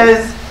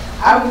 because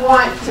I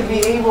want to be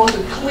able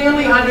to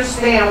clearly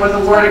understand what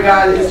the Word of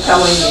God is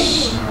telling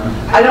me.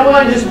 I don't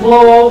want to just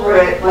blow over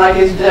it like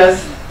it's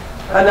just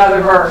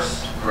another verse.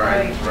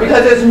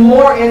 Because there's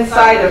more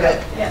inside of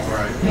it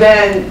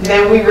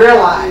than we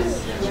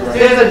realize.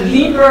 There's a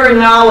deeper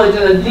knowledge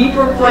and a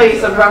deeper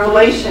place of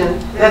revelation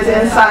that's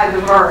inside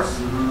the verse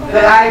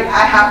that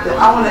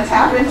I want to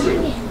tap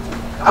into.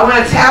 I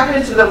want to tap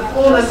into the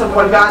fullness of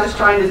what God is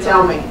trying to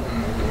tell me.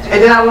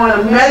 And then I want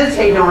to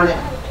meditate on it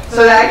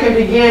so that I can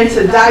begin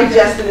to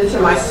digest it into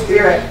my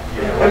spirit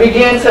and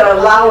begin to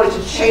allow it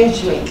to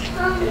change me.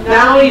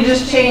 Not only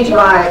just change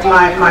my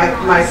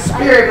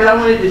spirit, but I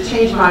wanted to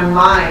change my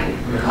mind.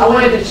 I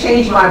wanted to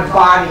change my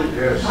body.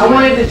 I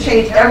wanted to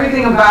change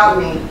everything about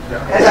me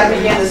as I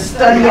began to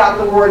study out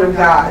the Word of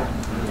God.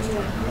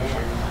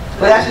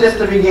 But that's just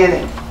the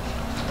beginning.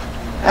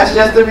 That's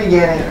just the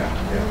beginning.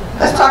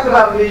 Let's talk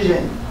about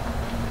vision.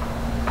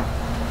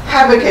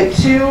 Habakkuk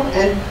 2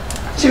 and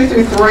 2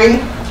 through 3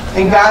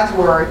 in God's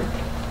Word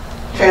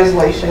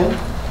translation.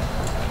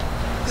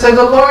 So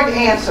the Lord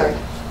answered.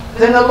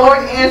 Then the Lord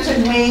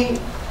answered me,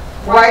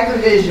 write the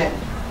vision.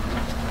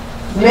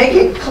 Make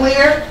it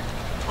clear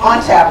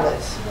on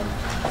tablets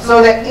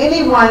so that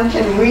anyone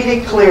can read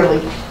it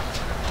clearly.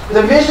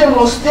 The vision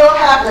will still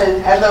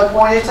happen at the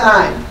appointed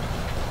time.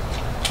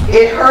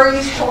 It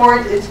hurries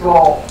toward its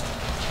goal.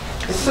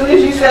 As soon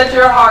as you set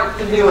your heart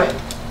to do it,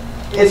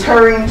 it's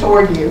hurrying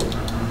toward you.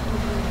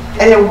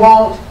 And it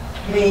won't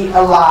be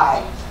a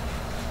lie.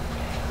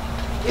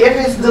 If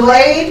it's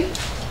delayed,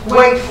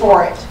 wait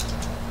for it.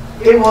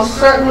 It will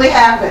certainly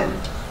happen.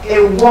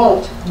 It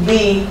won't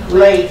be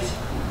late.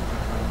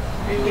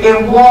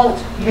 It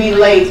won't be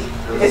late.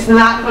 It's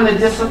not going to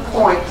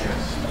disappoint.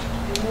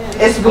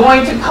 It's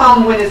going to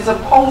come when it's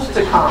supposed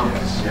to come.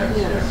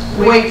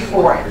 Wait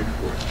for it.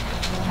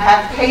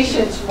 Have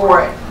patience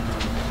for it.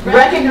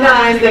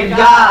 Recognize that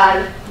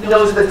God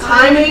knows the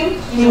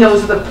timing. He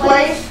knows the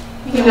place.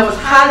 He knows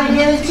how to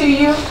get it to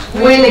you,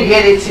 when to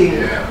get it to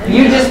you.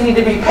 You just need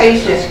to be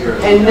patient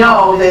and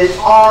know that it's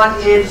on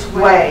its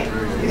way.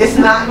 It's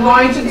not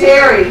going to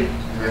tarry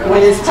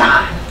when it's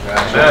time.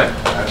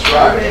 That's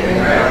right.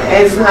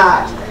 It's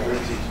not.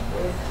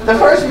 The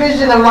first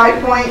vision of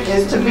LifePointe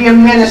is to be a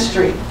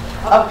ministry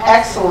of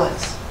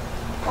excellence,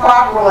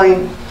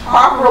 properly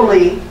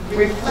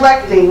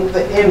reflecting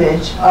the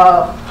image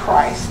of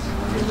Christ.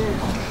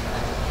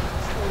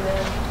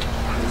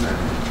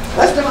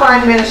 Let's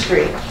define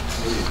ministry.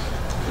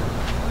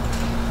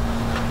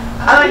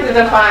 I like to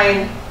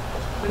define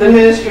the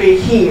ministry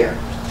here.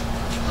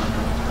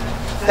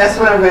 That's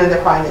what I'm going to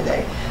define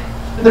today.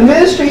 The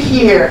ministry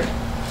here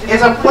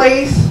is a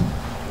place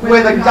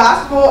where the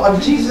gospel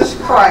of Jesus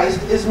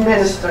Christ is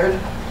ministered,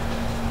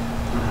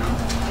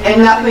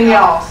 and nothing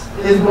else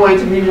is going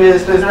to be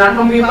ministered. It's not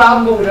going to be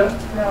about Buddha.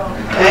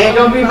 It ain't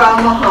going to be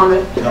about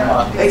Muhammad,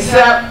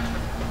 except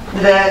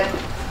that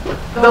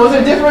those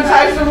are different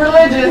types of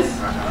religions,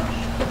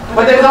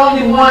 but there's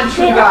only one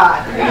true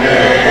God.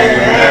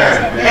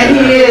 And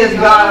He is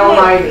God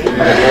Almighty.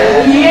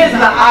 He is the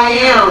I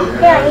am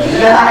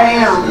that I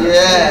am.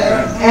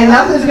 And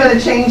nothing's going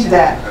to change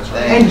that.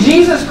 And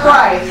Jesus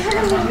Christ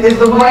is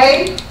the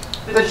way,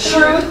 the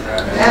truth,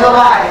 and the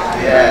life.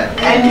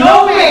 And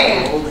no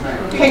man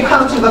can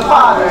come to the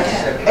Father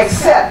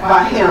except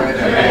by Him.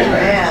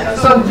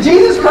 So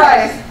Jesus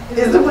Christ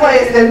is the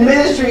place that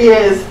ministry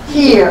is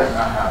here.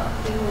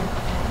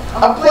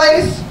 A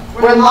place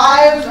where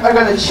lives are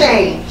going to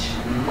change.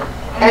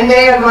 And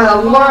they are going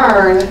to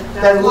learn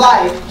that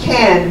life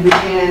can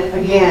begin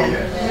again.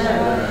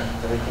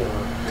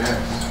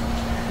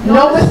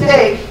 No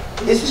mistake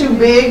is too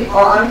big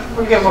or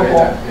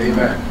unforgivable.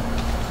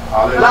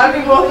 A lot of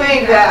people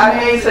think that I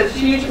made such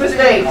huge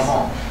mistakes.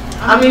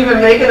 I'm even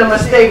making a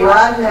mistake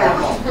right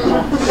now.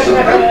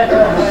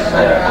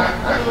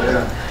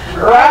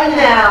 Right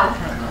now.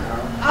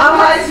 I'm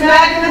like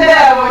smacking the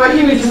devil of a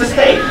huge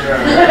mistake.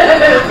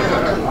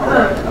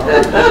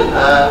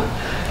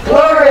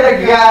 Glory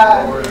to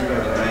God.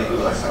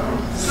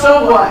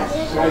 So what?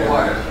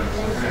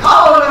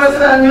 All of us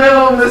have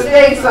little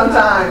mistakes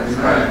sometimes.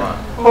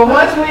 But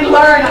once we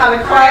learn how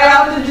to cry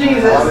out to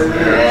Jesus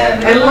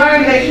and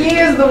learn that He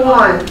is the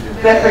one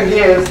that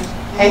forgives,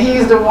 and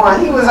He's the one.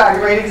 He was our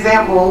great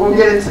example, and we'll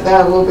get into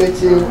that a little bit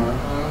too.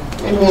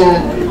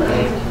 Amen.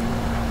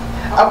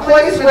 A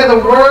place where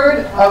the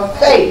word of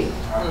faith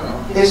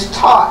is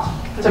taught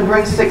to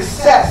bring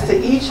success to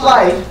each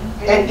life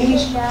and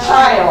each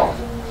child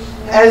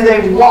as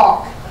they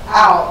walk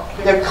out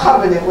their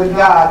covenant with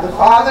God, the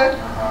Father,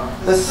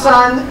 the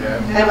Son,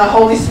 and the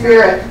Holy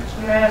Spirit.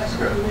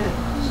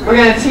 We're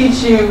going to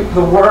teach you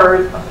the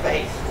word of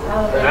faith.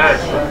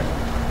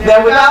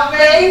 That without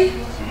faith,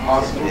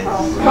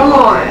 come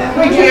on,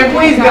 we can't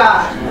please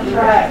God.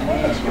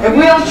 If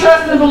we don't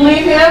trust and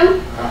believe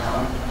Him,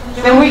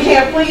 then we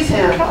can't please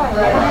Him.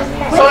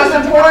 So it's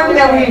important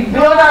that we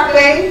build our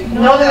faith,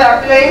 know that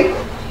our faith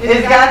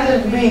has got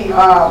to be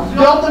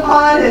built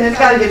upon, and it's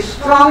got to get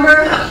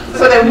stronger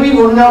so that we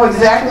will know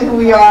exactly who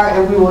we are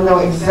and we will know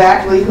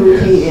exactly who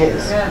He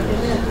is.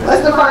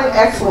 Let's define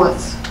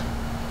excellence.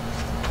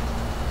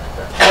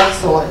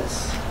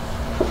 Excellence.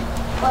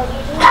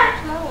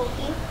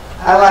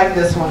 I like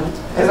this one.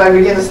 As I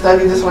began to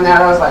study this one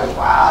out, I was like,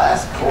 wow,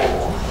 that's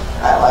cool.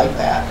 I like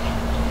that.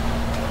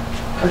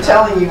 I'm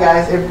telling you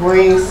guys, it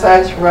brings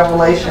such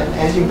revelation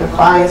as you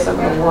define some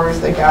of the words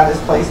that God has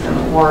placed in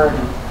the Word.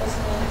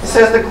 It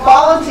says the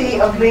quality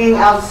of being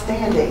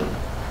outstanding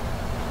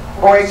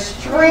or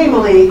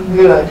extremely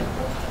good.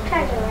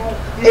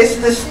 It's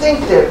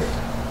distinctive.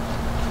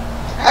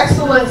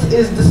 Excellence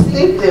is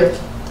distinctive.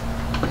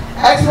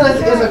 Excellence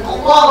is a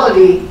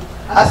quality,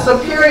 a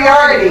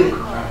superiority,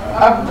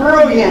 a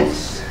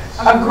brilliance,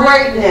 a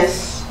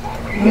greatness,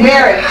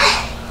 merit,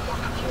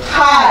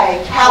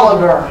 high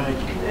caliber,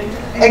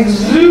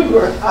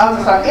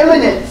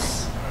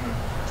 eminence,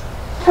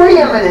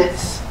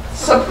 preeminence,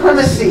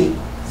 supremacy,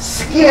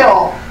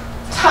 skill,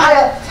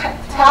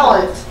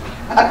 talent,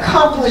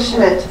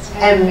 accomplishment,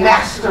 and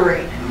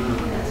mastery.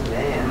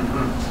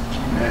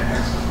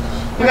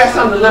 We got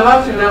something to live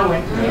up to, don't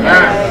we?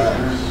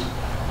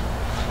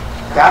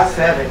 God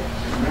said it.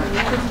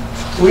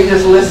 We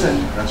just listen.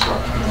 That's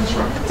right. That's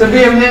right. To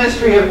be a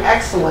ministry of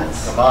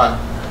excellence. Come on.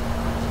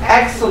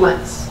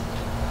 Excellence.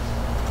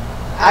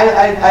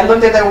 I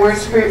looked at that word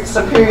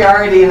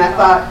superiority and I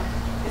thought,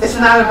 it's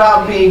not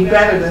about being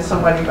better than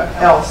somebody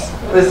else.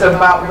 It's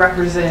about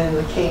representing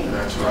the King.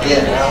 That's right.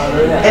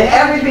 Yeah. And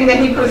everything that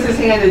He puts His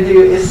hand to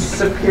do is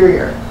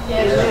superior.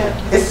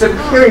 It's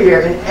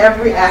superior in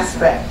every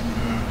aspect.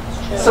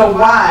 So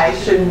why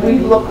should we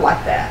look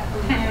like that?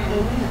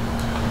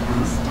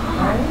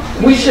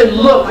 We should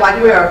look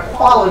like we are a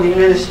quality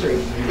ministry.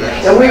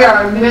 That we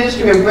are a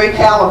ministry of great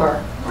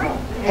caliber.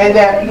 And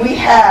that we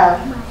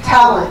have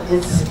talent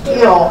and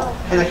skill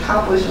and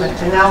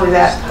accomplishment. And not only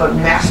that, but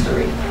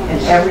mastery in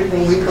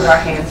everything we put our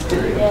hands to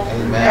do.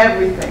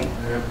 Everything.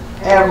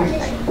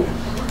 Everything.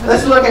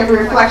 Let's look at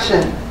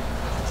reflection.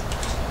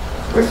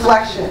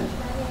 Reflection.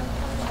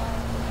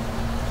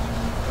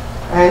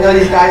 I know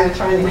these guys are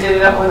trying to get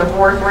it up on the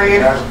fourth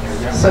grade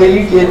so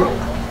you can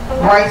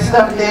write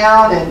stuff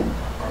down and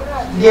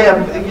get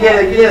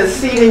a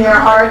seed in your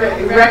heart,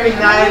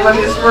 recognize what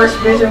this first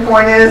vision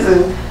point is,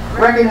 and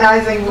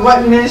recognizing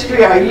what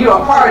ministry are you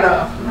a part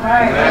of.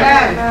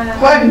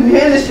 What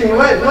ministry,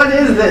 what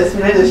is this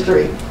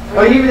ministry?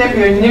 Or even if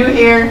you're new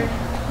here,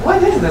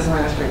 what is this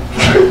ministry?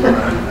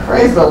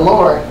 Praise the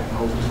Lord.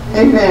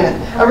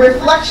 Amen. A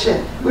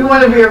reflection. We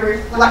want to be a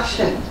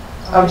reflection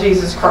of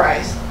Jesus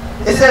Christ.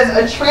 It says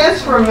a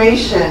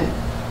transformation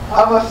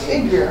of a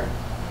figure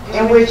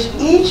in which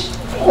each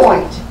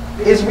point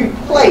is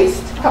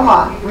replaced, come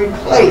on,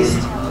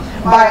 replaced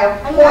by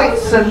a point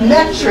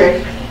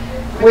symmetric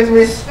with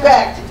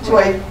respect to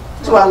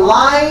a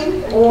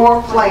line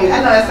or plane. I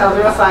know that sounds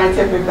real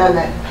scientific, doesn't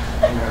it?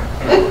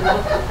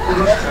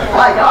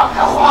 Like, oh,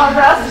 come on,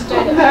 Pastor.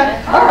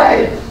 All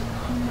right.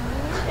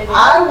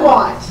 I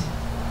want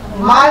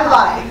my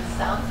life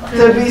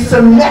to be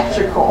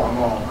symmetrical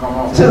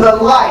to the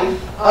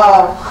life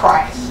of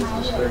Christ.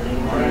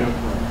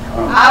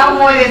 I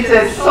want it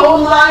to so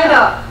line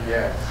up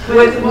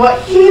with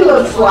what he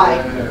looks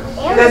like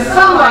that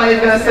somebody's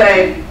going to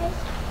say,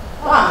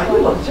 wow, you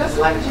look just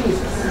like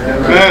Jesus.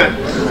 Amen.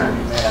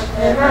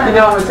 You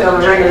know, I'm going to tell a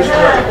regular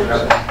story.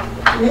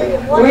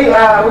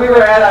 We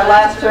were at our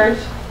last church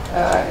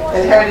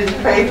at Heritage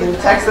of Faith in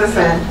Texas,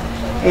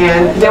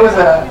 and there was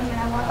a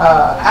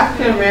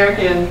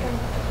African-American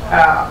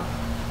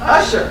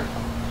usher,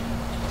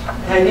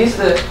 and used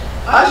to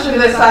usher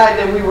the side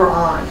that we were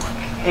on.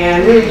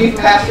 And we were youth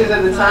pastors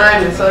at the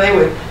time, and so they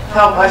would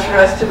help usher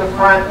us to the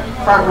front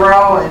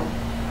row, and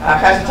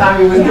Pastor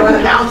Tommy was doing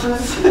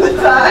announcements at the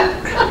time.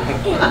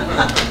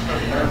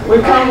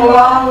 We've come a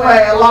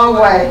long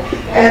way.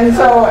 And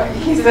so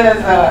he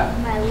says,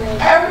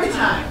 every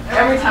time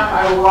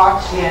I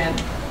walk in,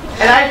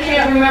 and I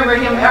can't remember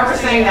him ever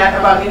saying that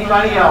about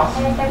anybody else,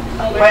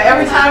 but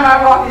every time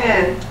I walked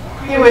in,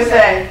 he would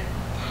say,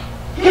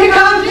 "Here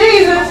comes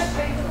Jesus."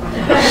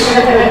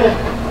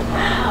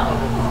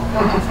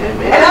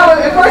 And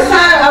the first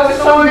time I was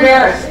so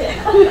embarrassed.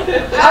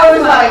 I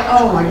was like,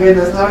 oh my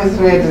goodness, no, this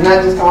man did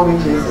not just call me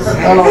Jesus.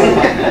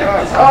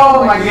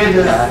 Oh my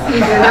goodness, he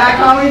did not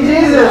call me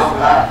Jesus.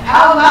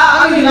 How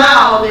loud are you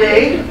now,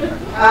 Dave?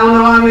 I don't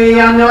know how many of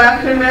y'all know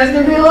African Americans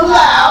can be a little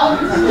loud.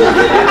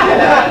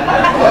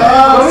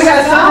 But we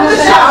got something to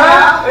shout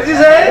out. What'd you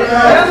say? We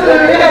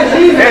got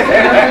Jesus.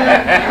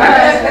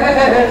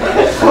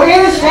 We're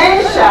in the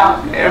same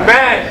shout.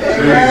 Amen.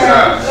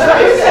 So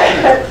he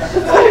said,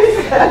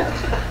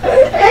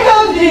 here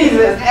comes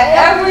Jesus. And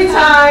every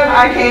time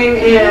I came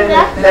in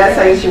that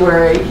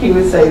sanctuary, he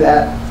would say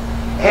that.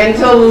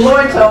 Until the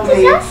Lord told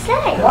me,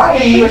 why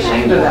are you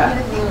ashamed of that?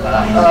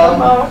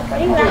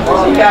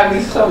 She got me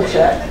so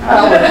checked.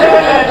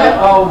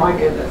 Oh my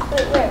goodness.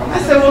 I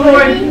said, well,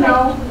 Lord, you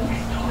know,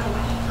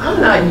 I'm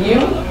not you.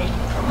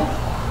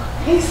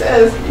 He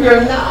says,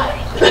 you're not.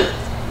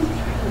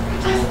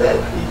 I said,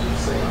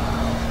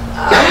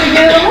 I'm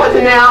beginning to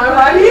wonder now, am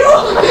I you?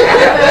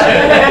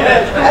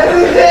 As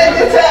he said,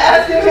 just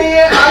asking me,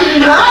 are you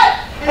not?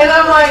 And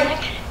I'm like,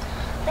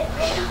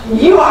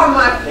 you are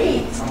my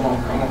feet.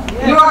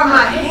 You are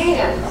my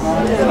hands.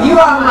 You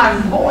are my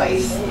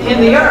voice in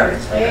the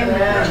earth.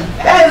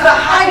 That is the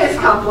highest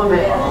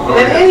compliment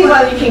that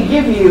anybody can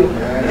give you,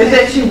 is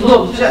that you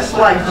look just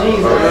like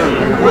Jesus.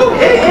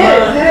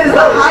 It is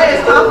the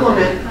highest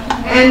compliment.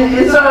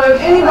 And so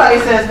if anybody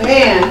says,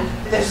 man,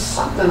 there's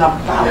something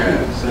about you.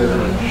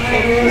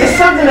 There's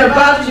something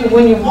about you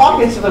when you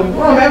walk into the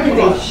room,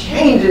 everything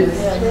changes.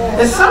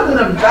 There's something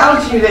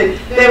about you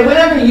that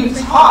whenever you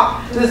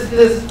talk, this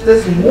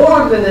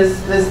warmth and this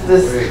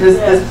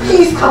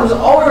peace comes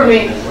over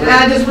me, and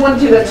I just want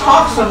you to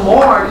talk some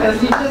more,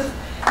 because you just.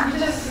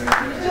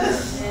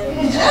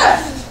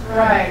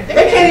 Right.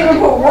 They can't even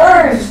put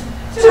words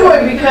to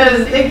it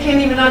because they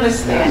can't even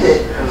understand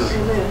it.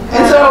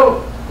 And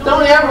so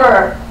don't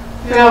ever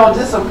feel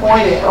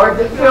disappointed or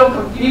feel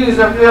confused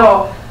or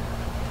feel,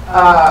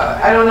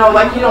 I don't know,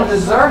 like you don't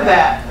deserve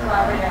that.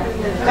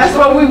 That's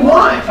what we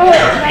want.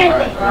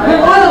 We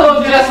want to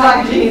look just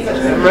like Jesus.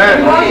 We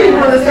want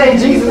people to say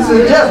Jesus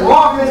is just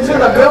walking into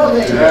the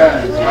building.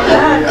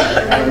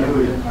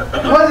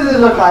 What does it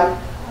look like?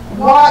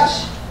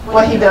 Watch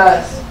what he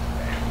does.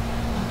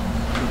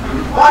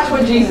 Watch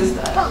what Jesus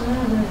does.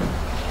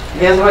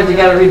 Guess what? You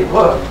got to read the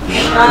book.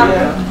 You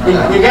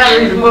got to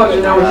read the book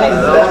to know what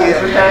Jesus does, okay?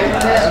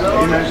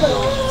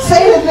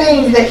 Say the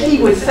things that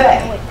he would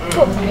say.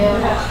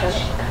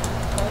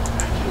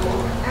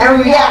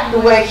 And react the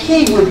way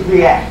he would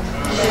react.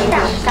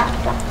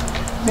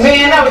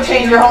 Man, that would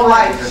change your whole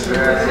life.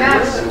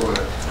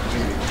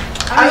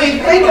 I mean,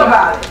 think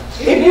about it.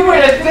 If you were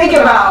to think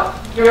about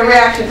your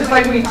reaction, just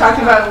like we talked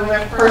about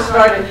when we first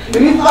started, if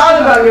you thought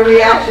about your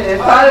reaction and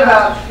thought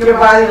about your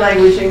body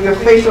language and your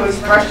facial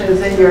expressions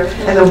and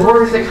the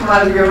words that come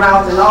out of your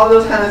mouth and all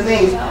those kind of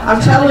things, I'm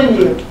telling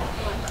you,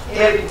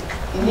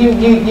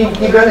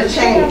 you're going to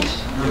change.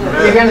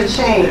 You're going to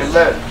change.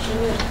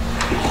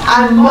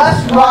 I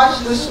must watch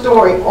the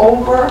story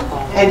over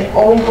and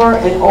over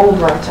and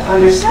over to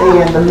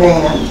understand the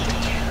man.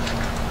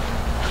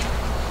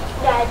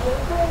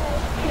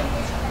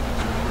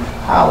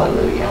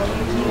 Hallelujah.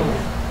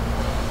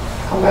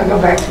 I'm going to go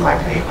back to my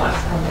papers.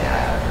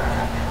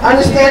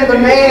 Understand the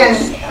man,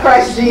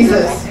 Christ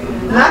Jesus.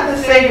 Not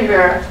the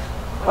Savior,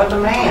 but the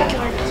man.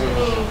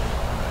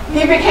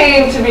 He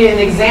became to be an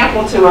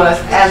example to us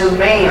as a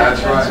man,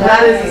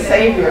 not as a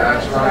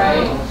Savior.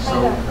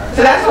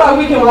 So that's why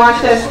we can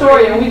watch that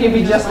story and we can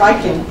be just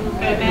like him.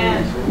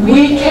 Amen.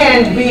 We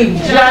can be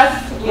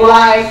just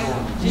like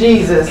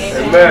Jesus.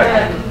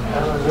 Amen.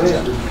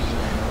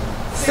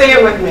 Say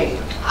it with me.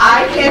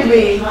 I can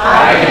be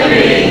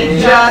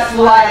just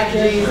like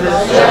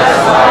Jesus.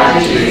 Just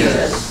like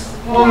Jesus.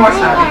 One more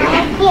time.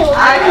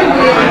 I can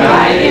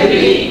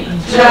be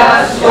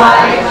just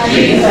like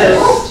Jesus.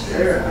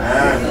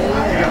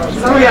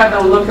 Some of y'all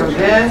don't look of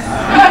this.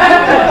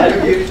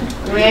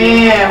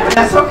 Man, but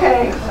that's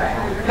okay.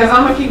 Because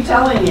I'm going to keep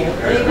telling you.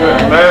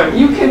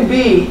 You can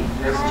be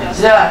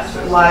just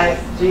like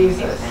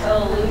Jesus.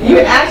 You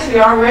actually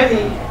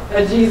already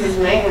a Jesus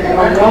man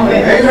or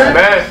woman.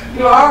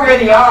 You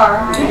already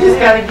are. You just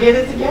got to get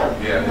it together.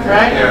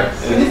 Right?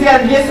 You just got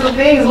to get some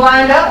things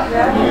lined up.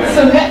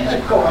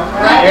 Symmetrical.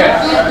 Right?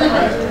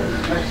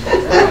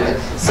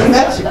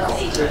 Symmetrical.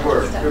 Good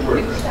word. Good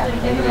word.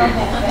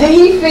 Did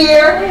he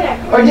fear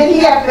or did he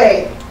have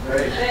faith?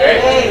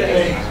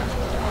 Faith.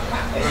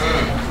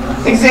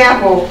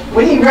 Example,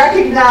 when he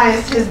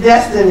recognized his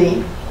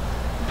destiny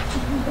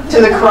to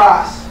the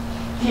cross,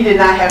 he did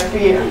not have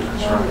fear.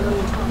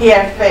 He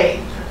had faith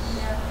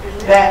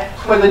that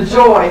for the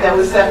joy that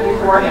was set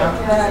before him,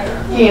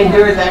 he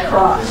endured that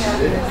cross.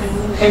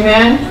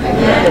 Amen?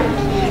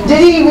 Did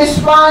he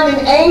respond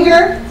in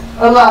anger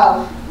or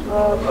love?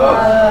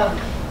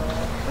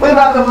 What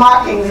about the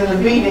mockings and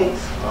the beatings?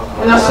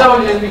 When the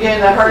soldiers began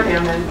to hurt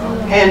him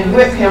and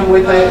whip him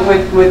with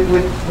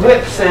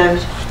whips and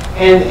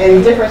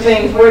different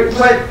things,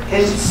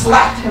 and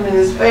slapped him in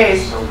his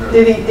face.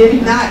 Did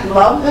he not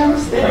love them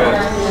still?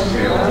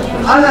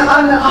 On the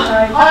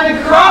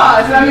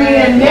cross, I mean,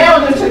 and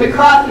nailed him to the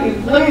cross, and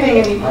he's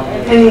bleeding,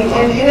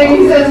 and then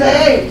he says,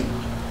 "Hey,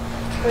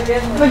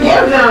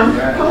 forgive them.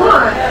 Come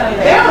on,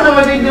 they don't know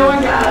what they're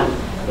doing, God.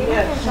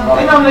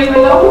 They don't even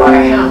know who I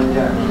am."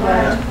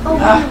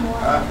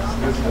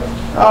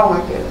 Oh my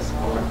goodness.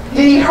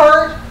 Did he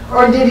hurt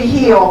or did he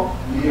heal?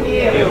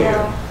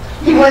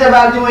 He went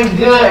about doing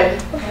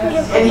good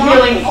and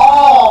healing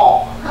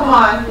all, come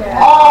on,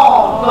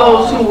 all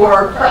those who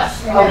were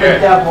oppressed of the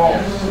devil.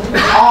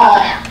 All.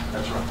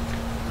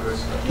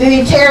 Did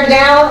he tear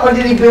down or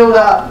did he build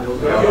up?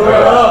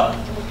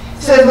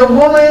 It says the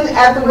woman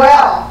at the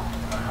well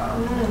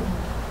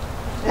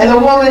and the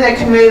woman that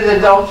committed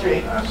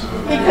adultery.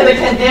 He could have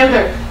condemned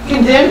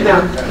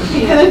them.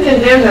 He could have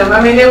condemned them.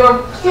 I mean, they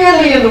were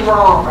clearly in the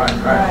wrong.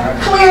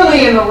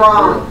 Clearly in the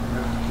wrong.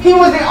 He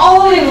was the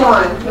only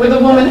one with the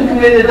woman who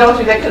committed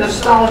adultery that could have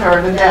stoned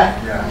her to death.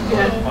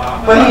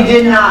 But he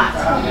did not.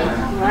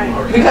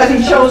 Because he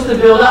chose to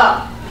build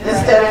up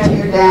instead of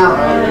tear down.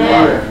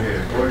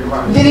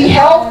 Did he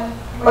help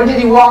or did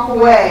he walk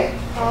away?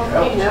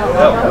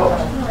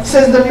 It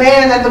says the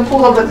man at the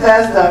pool of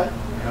Bethesda.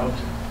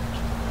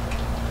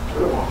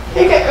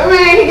 He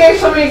gave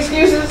so many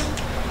excuses.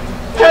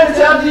 Trying to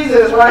tell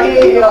Jesus why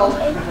he healed.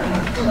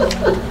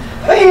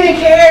 But he didn't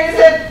care. He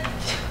said,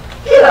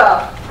 "Get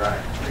up.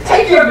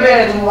 Take your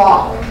bed and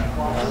walk.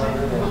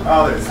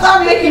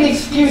 Stop making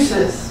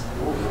excuses.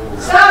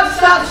 Stop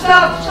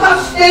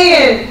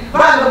staying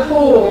by the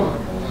pool.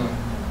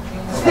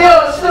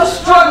 Still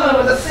struggling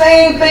with the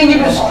same thing you've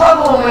been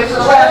struggling with for the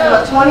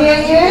last,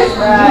 28 years?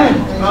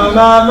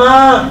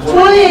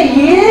 28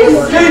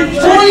 years?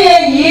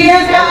 28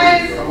 years,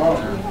 guys?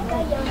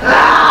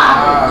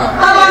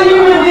 How long have you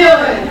been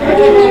dealing?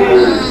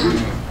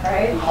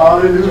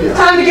 Hallelujah.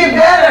 Time to get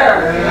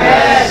better.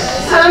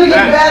 Yes. Time to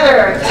get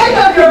better. Take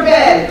up your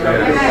bed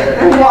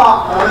and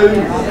walk.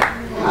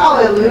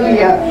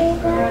 Hallelujah.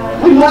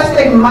 We must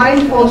stay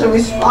mindful to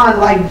respond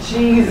like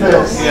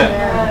Jesus.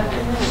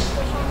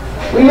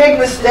 We make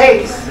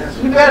mistakes.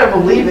 You better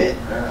believe it.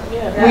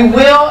 We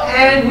will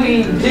and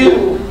we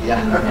do.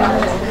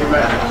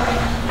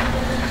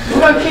 We're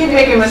going to keep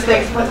making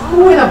mistakes, but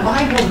who in the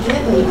Bible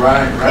didn't? Isn't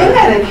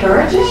that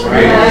encouraging? Isn't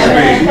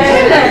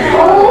that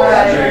cool?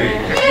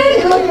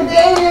 You look at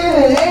David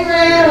and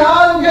Abraham and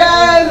all them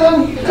guys,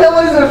 them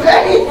pillars of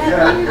faith.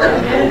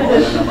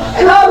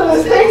 And all the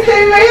mistakes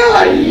they made, I'm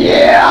like,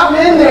 yeah, I'm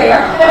in there.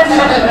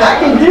 I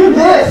can do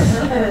this.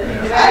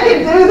 I can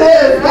do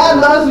this. God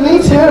loves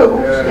me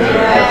too.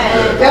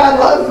 God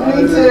loves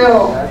me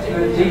too.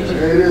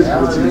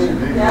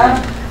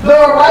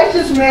 Though a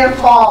righteous man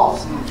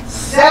falls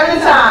 7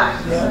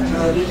 times,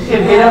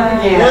 he'll get up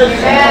again.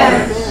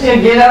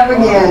 He'll get up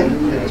again.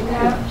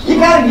 You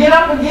got to get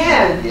up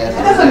again. It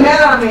doesn't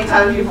matter how many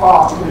times you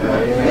fall.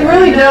 It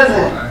really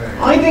doesn't.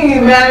 Only thing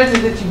that matters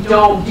is that you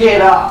don't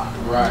get up.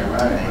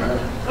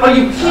 Or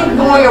you keep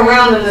going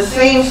around in the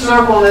same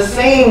circle, in the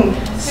same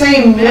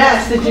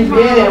mess that you've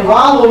been in,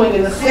 wallowing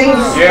in the same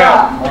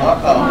stuff.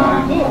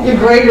 You're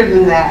greater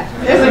than that.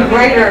 There's a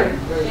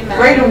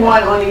greater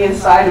one on the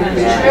inside of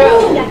you.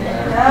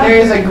 There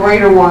is a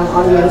greater one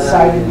on the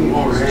inside of you.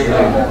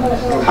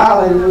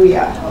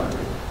 Hallelujah.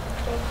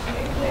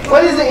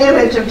 What is the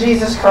image of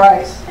Jesus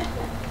Christ?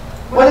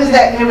 What is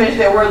that image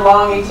that we're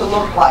longing to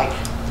look like?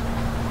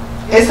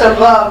 It's a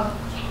love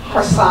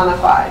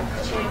personified.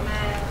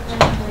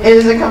 It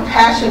is the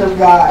compassion of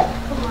God.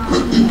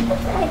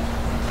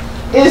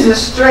 It is the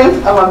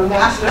strength of a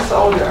master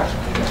soldier.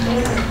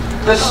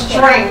 The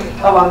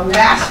strength of a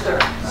master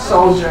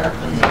soldier.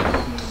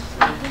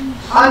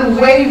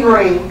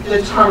 Unwavering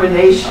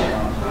determination.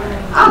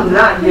 I'm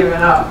not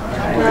giving up.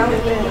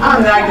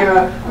 I'm not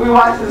gonna. We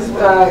watched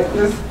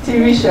this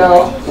TV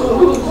show.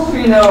 Who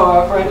you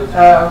know,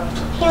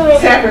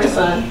 Sanford and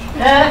Son.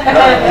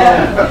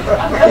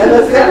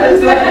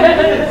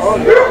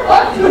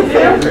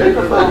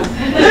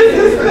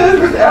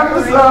 This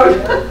episode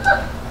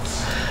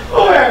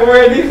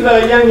where these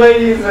young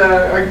ladies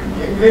are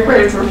getting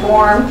ready to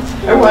perform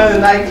at one of the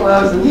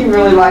nightclubs, and he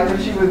really liked them.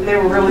 They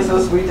were really so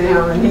sweet to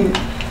him,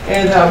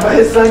 but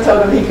his son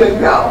told him he couldn't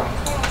go.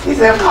 He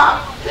said,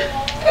 "Pop,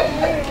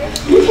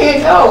 you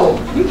can't go.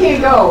 You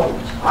can't go.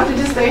 Why don't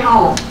you just stay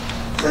home?"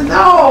 He said,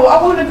 "No,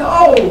 I want to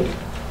go."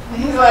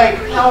 And he's like,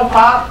 "No,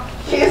 Pop,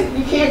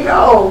 you can't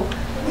go."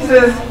 He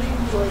says,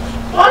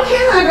 "Why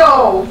can't I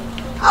go?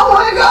 I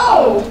want to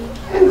go."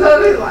 And so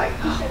he's like,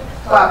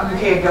 "Pop, you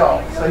can't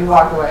go." So he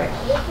walked away.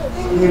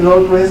 And he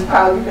looked with his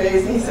pouty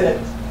face and he said,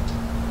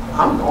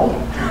 "I'm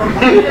going."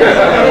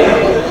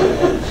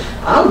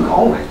 I'm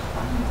going.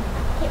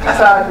 That's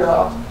how I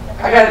feel.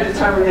 I got a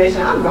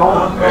determination. I'm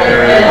going.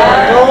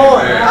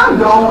 I'm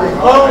going.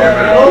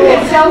 You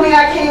can tell me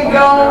I can't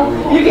go.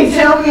 You can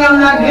tell me I'm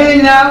not good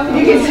enough.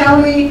 You can tell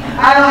me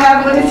I don't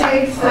have what it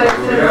takes to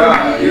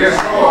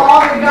all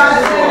that God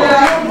said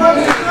that I'm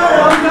going.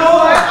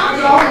 I'm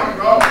going.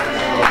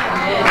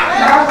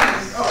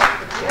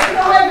 There's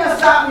nobody gonna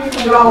stop me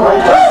from going.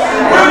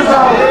 I'm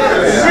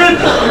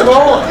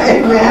going.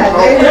 Amen.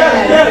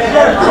 Amen.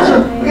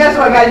 Guess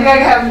what, guys? You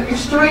gotta have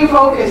extreme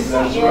focus.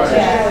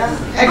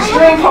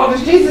 Extreme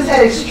focus. Jesus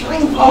had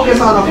extreme focus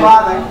on the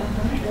Father.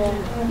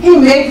 He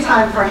made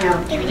time for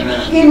him.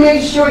 He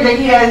made sure that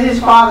he had his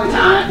Father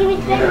time,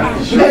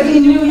 because he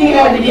knew he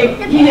had to get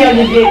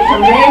commanding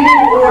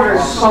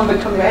orders from the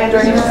commander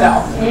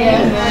himself.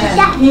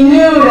 He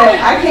knew that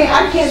I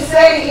can't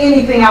say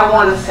anything I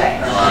want to say.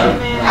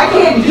 I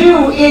can't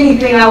do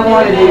anything I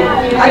want to do.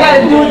 I got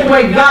to do it the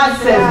way God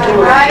says do it.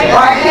 Or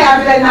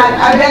I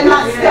better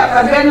not step.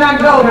 I better not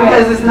go,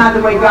 because it's not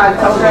the way God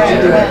told me to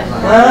do it.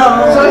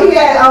 So he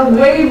had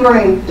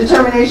unwavering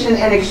determination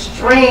and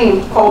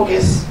extreme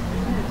focus.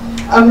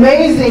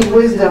 Amazing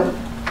wisdom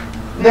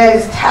that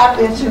is tapped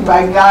into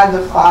by God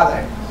the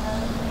Father.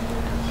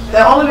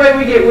 The only way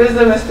we get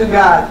wisdom is through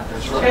God.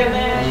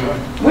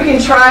 We can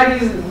try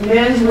these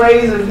men's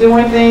ways of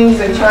doing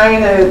things and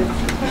trying to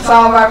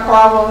solve our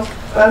problems,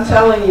 but I'm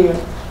telling you,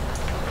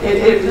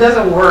 it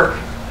doesn't work.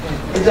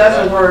 It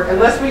doesn't work.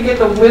 Unless we get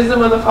the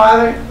wisdom of the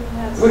Father,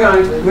 we're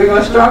going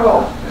to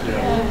struggle.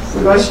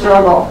 We're going to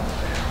struggle.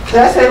 Did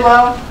I say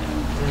love?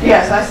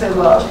 Yes, I said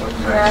love.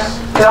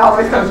 It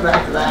always comes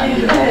back to that.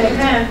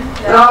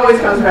 It always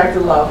comes back to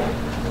love.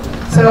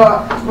 So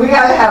we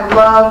got to have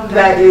love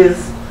that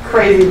is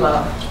crazy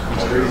love.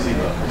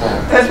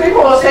 Because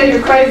people will say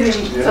you're crazy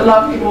to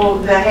love people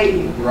that hate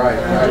you. Right.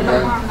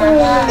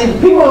 And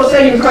people will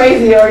say you're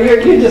crazy or you're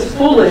just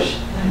foolish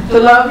to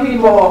love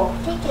people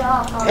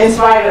in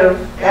spite of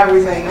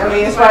everything. I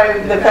mean, in spite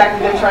of the fact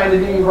that they're trying to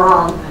do you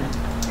wrong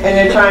and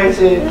they're trying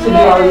to do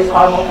all these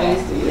horrible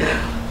things to you.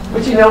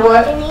 But you know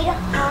what?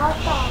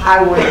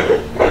 I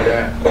win.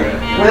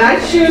 When I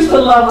choose to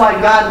love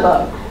like God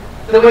loved,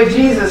 the way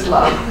Jesus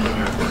loved,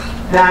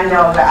 then I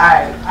know that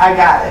I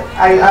got it.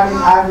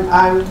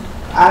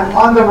 I'm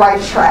on the right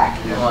track,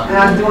 and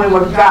I'm doing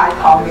what God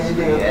called me to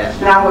do,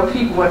 not what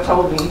people have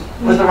told me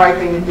was the right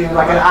thing to do,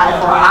 like an eye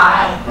for an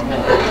eye.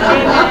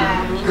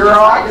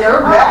 Girl, I get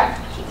her back.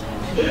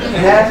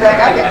 Matter of fact,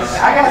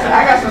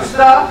 I got some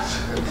stuff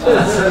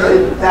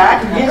that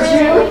I can get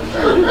you.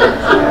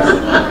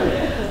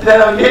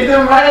 That'll get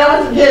them right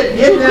on, get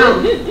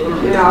them,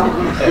 you know.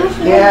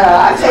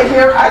 Yeah, I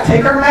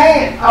take her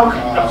man.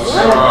 Okay,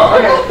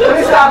 let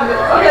me stop it.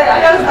 Okay,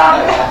 I gotta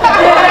stop it.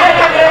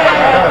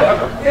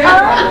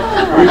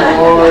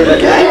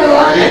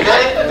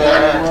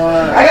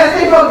 I gotta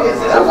stay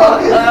focused. I'm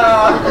focused.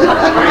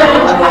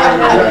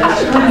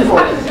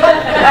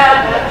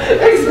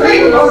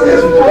 Extreme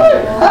focus.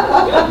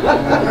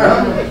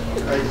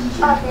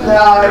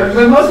 No,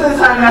 but most of the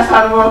time that's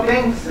how the world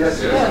thinks.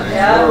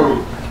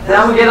 Yeah. Then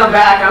I'm gonna get them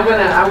back. I'm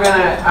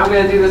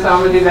gonna do this.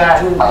 I'm gonna do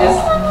that. And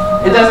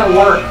it doesn't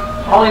work.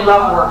 Only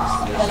love works.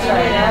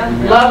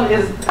 Love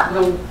is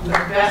the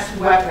best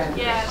weapon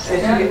that you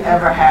could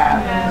ever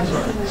have.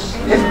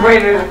 It's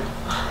greater than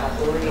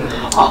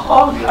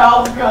all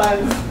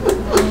guns.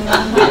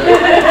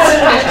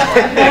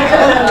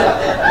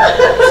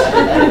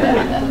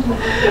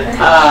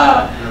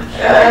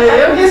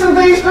 It'll get some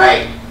things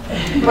straight.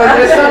 But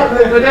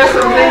there's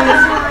some things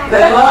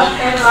that love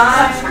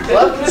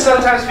can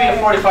sometimes be a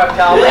 45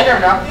 caliber. You never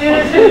know.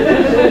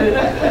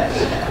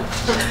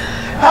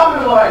 Help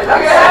me, Lord.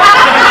 Okay.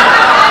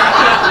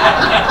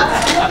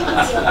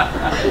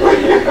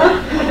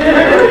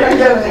 We're gonna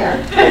get in there.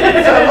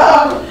 So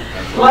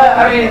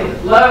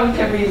love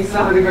can be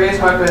some of the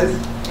greatest weapons,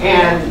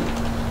 and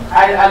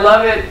I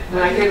love it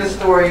when I hear the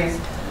stories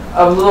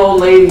of little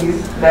old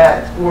ladies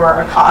that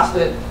were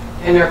accosted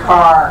in their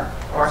car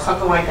or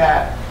something like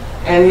that.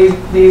 And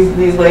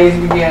these ladies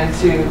began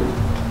to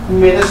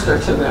minister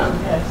to them.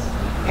 Yes.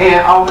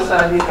 And all of a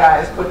sudden these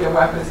guys put their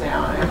weapons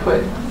down and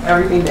put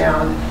everything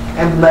down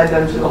and led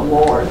them to the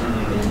Lord.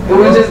 It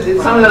was just,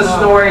 some of those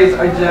stories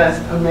are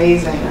just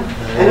amazing.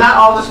 And not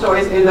all the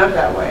stories end up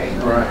that way.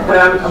 But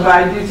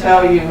I do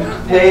tell you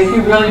that if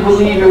you really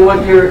believe in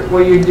what you're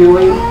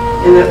doing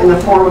in the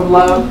form of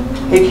love,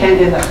 it can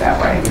end up that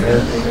way.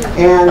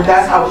 And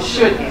that's how it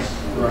should end.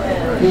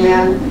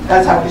 Amen?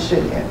 That's how it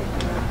should end.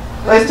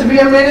 But it's to be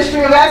a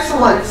ministry of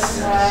excellence.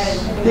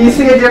 Do you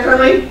see it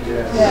differently?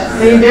 Yes.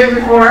 Than you did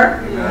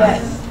before?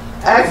 Yes.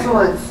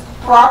 Excellence.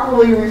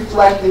 Properly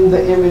reflecting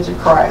the image of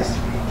Christ.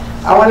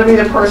 I want to be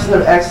the person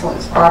of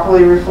excellence,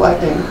 properly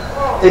reflecting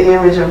the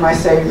image of my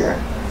Savior.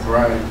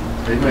 Right.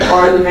 Amen.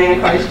 Or the man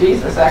Christ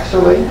Jesus,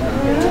 actually.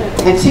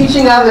 And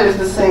teaching others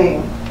the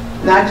same,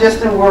 not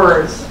just in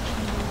words,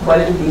 but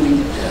in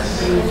deed.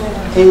 Yes.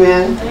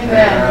 Amen.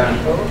 Amen.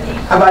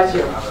 How about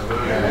you?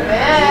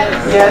 Amen.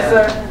 Yes,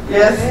 sir.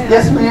 Yes.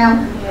 Yes,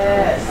 ma'am.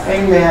 Yes.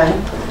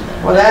 Amen.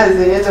 Well, that is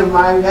the end of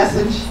my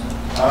message.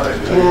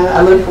 And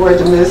I look forward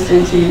to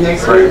ministering to you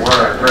next week.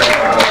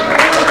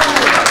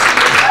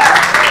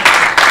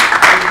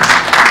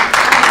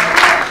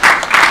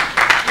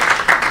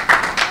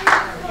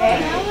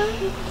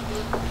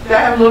 Do I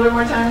have a little bit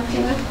more time,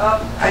 Tina? Oh,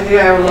 I do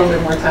have a little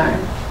bit more time.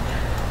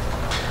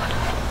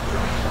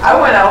 I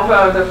want to open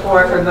up the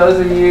floor for those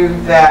of you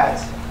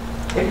that,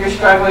 if you're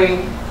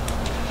struggling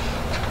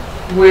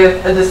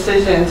with a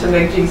decision to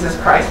make Jesus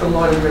Christ the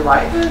Lord of your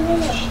life.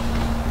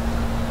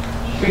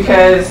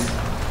 Because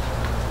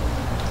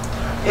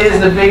it is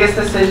the biggest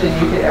decision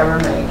you could ever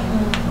make.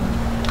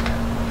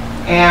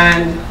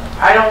 And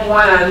I don't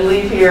want to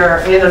leave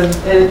here in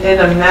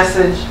a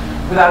message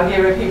without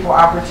giving people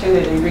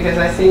opportunity, because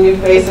I see new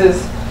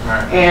faces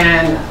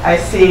and I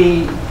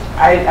see,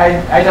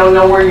 I don't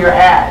know where you're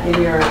at in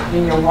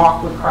your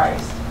walk with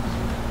Christ.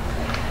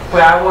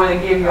 But I want to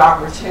give you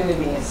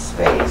opportunity and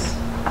space.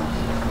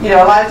 You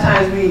know, a lot of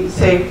times we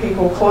say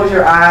people close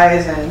your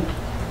eyes and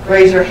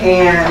raise your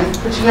hand,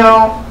 but you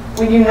know,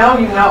 when you know,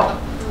 you know.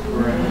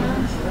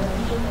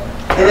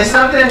 And it's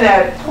something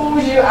that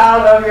pulls you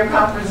out of your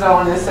comfort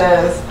zone and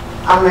says,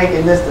 I'm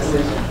making this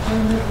decision.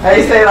 And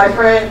you say, like,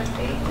 Fred,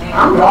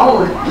 I'm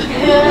going.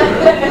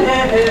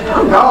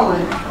 I'm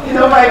going. You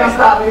know, nobody gonna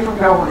stop me from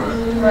going.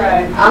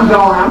 I'm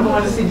going. I'm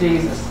going to see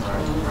Jesus.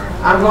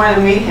 I'm going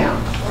to meet him.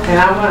 And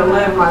I'm going to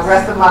live my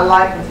rest of my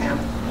life with him.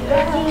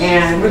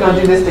 And we're going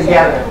to do this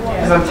together,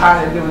 because I'm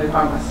tired of doing it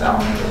by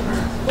myself.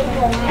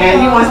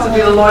 And he wants to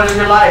be the Lord of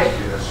your life.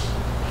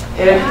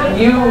 If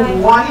you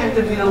want him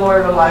to be the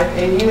Lord of your life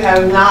and you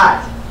have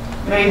not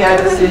made that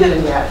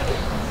decision yet,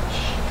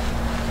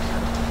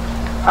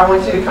 I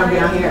want you to come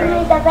down here.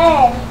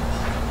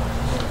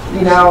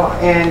 You know,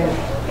 and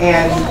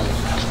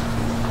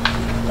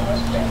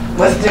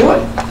let's do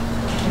it.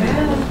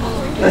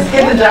 Let's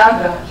get the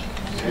job done.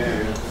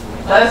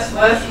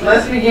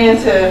 Let's begin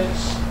to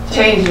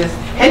change this.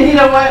 And you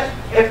know what?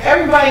 If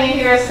everybody in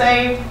here is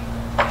saved,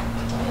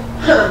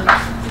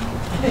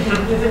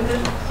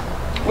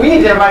 we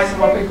need to invite some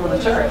more people to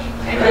church.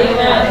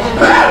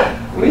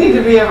 We need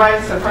to be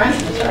inviting some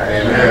friends to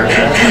church.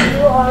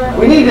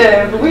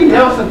 We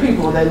know some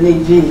people that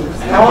need Jesus.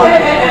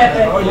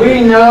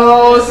 We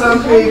know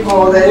some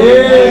people that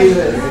need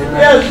Jesus.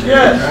 Yes,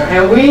 yes.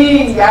 And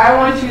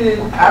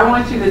I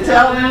want you to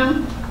tell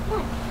them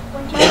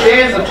that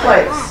there's a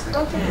place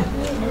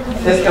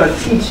that's going to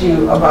teach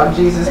you about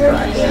Jesus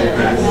Christ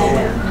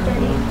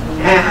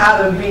and how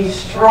to be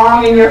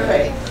strong in your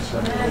faith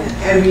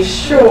and be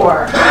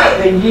sure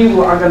that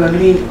you are going to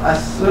meet a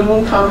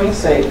soon coming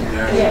Savior.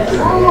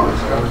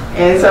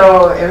 And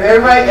so, if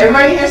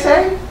everybody here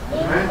saved?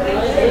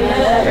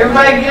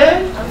 Everybody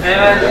good?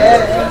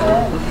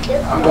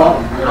 I'm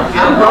going.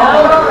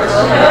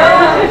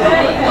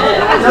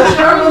 No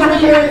struggles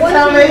with your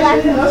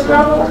salvation? No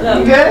struggle?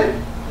 You good?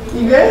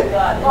 You good?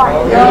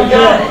 Y'all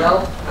good?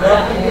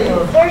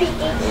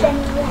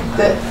 3871.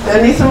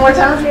 That need some more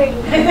time?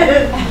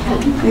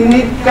 You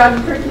need got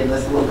to prick your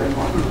list a little bit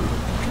more.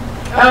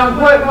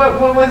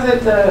 What was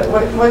it?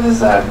 What does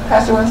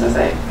Pastor want to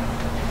say?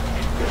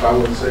 If I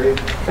wasn't saved?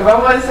 If I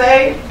wasn't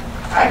saved,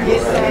 I'd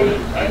get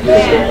saved.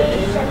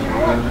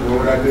 When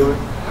would I do it?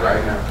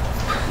 Right now.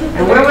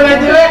 And when would I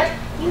do it?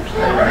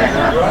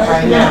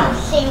 Right now.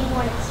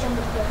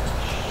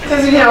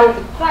 Because, you know,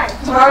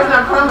 tomorrow's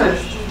not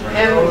promised.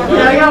 And, you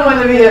know, you don't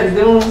want to be a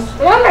doom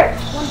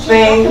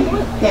thing,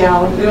 you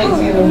know,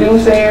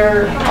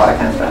 doomsayer, all that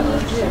kind of stuff.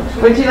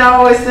 But, you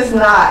know, it's just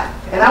not.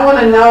 And I want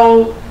to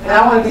know, and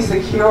I want to be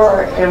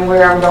secure in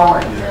where I'm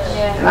going.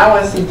 And I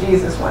want to see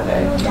Jesus one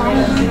day.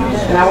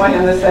 And I want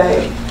him to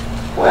say,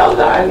 well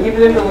done,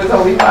 even if it was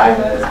only 5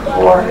 minutes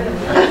before. 5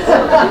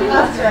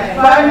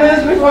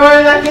 minutes before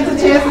I get the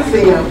chance to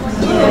see him.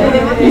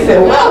 He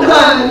said, well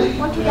done.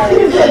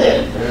 You did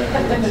it.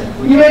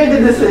 You made the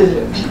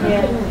decision.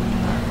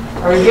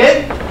 Are we good?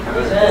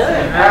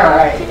 All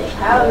right.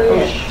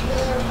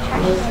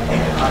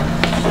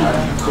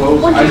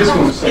 Close. I just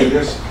want to say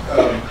this.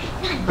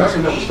 Pastor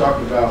Lynette was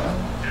talking about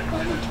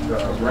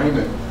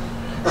Raymond,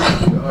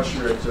 the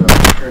usher at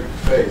Trinity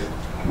Faith.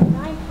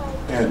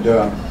 And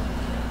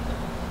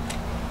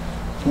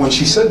when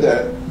she said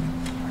that,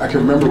 I can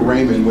remember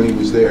Raymond when he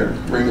was there.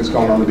 Raymond's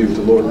gone on to be with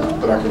the Lord now,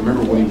 but I can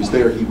remember when he was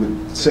there, he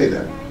would say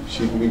that.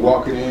 She'd be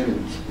walking in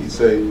and he'd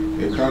say,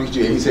 "Here comes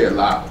Jesus." He'd say it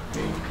loud.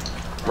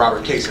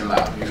 Robert Casey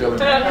loud. You feel me?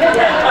 Robert's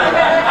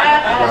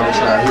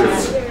not here.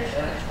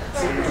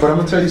 But I'm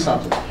going to tell you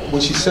something.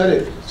 When she said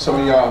it, some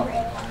of y'all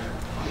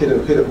hit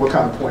a, what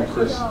kind of point,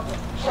 Chris?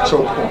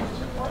 Choke point.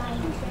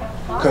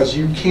 Because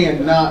you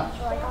cannot,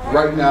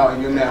 right now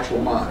in your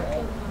natural mind,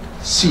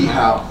 see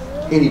how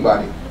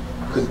anybody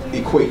could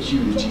equate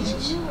you to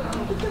Jesus.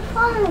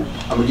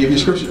 I'm going to give you a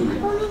scripture to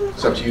read.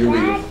 It's up to you to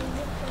read it.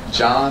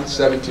 John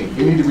 17.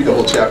 You need to read the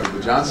whole chapter,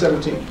 but John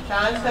 17.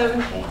 John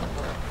 17.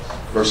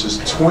 Verses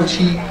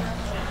 20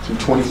 through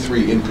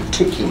 23 in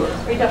particular.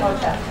 Read the whole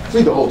chapter.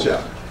 Read the whole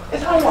chapter.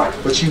 It's homework.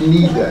 But you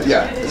need that.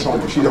 Yeah, it's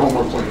homework. Read the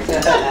homework for you.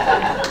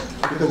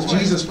 Because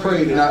Jesus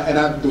prayed,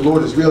 and the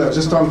Lord is real. I was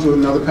just talking to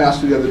another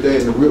pastor the other day,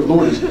 and the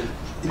Lord is,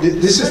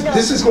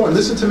 this is going,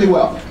 listen to me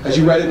well, as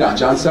you write it down.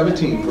 John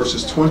 17,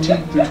 verses 20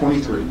 through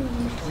 23.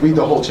 Read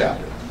the whole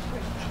chapter.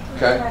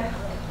 Okay?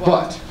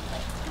 But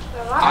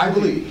I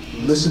believe,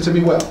 listen to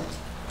me well,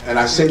 and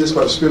I say this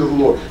by the Spirit of the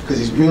Lord, because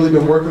He's really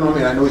been working on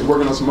me, and I know He's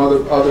working on some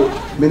other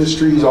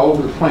ministries all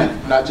over the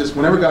planet. Not just,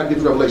 whenever God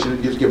gives revelation,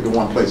 He gives it to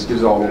one place, He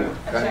gives it all over.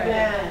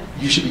 Okay?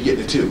 You should be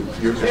getting it too,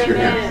 if you're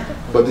here.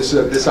 But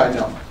this I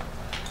know.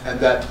 And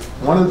that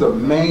one of the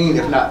main,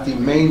 if not the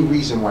main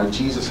reason why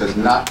Jesus has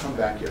not come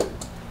back yet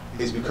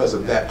is because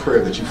of that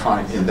prayer that you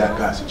find in that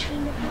passage.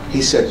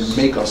 He said,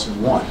 "Make us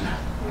one.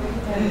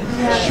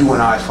 You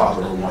and I,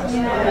 Father, are one."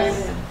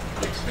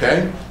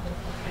 Okay?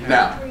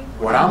 Now,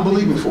 what I'm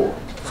believing for,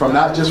 from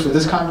not just for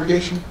this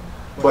congregation,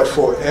 but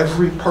for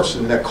every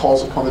person that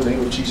calls upon the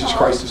name of Jesus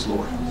Christ as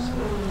Lord,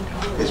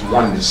 is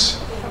oneness.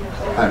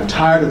 I'm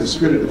tired of the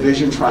spirit of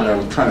division trying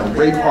to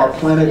rape our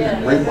planet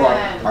and rape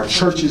our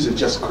churches and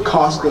just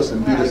accost us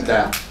and beat us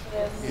down.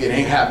 It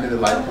ain't happening at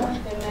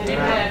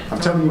LifePointe. I'm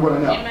telling you what I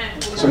know.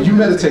 So you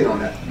meditate on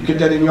that. You get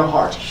that in your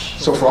heart.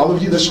 So for all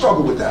of you that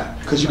struggle with that,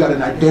 because you got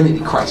an identity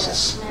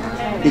crisis,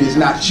 it is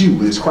not you,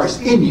 it is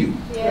Christ in you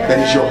that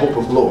is your hope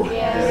of glory.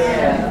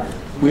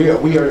 We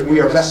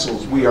are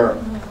vessels. We are.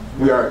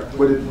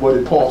 What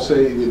did Paul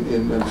say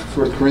in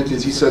 1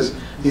 Corinthians? He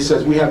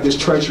says we have this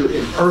treasure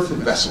in earthen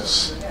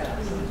vessels,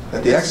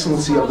 that the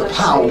excellency of the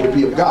power would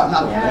be of God,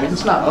 not of man.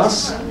 It's not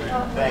us.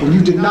 When you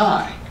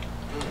deny,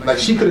 like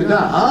she could have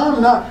done, I'm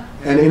not,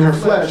 and in her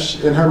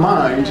flesh, in her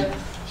mind,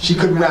 she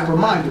couldn't wrap her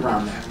mind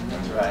around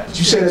that. But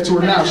you say that to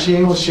her now, she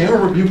ain't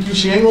gonna rebuke you.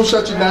 She ain't gonna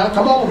shut you down.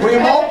 Come on, bring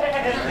him home.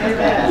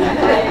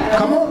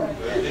 Come on.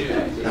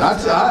 And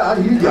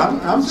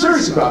I'm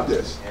serious about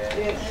this.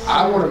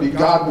 I want to be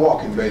God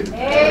walking, baby.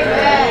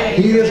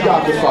 He is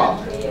God the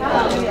Father.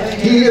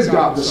 He is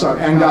God the Son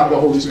and God the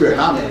Holy Spirit.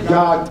 And I'm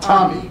God,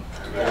 Tommy,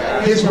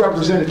 His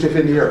representative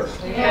in the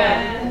earth.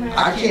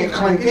 I can't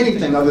claim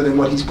anything other than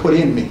what He's put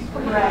in me.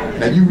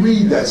 Now you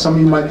read that. Some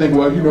of you might think,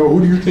 well, who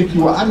do you think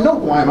you are? I know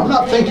who I am. I'm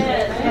not thinking.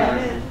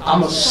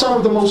 I'm a son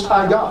of the Most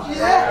High God.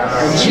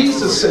 And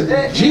Jesus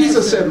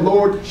said,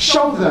 Lord,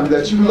 show them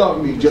that you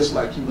love me just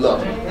like you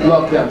love me.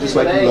 Love them just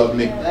like you love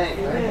me.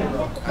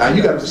 Now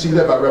you got to see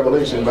that by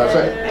revelation, by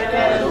faith.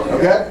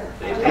 Okay?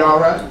 You all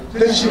right?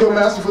 Didn't she do a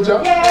masterful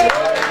job?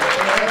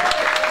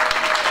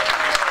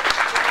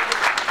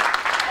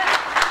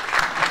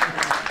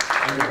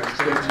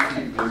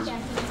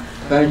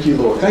 Thank you,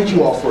 Lord. Thank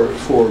you all for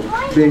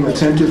being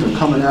attentive and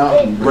coming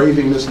out and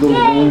braving this little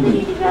room.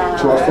 And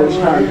to our first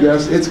time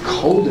guests, it's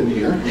cold in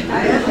here.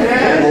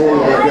 Oh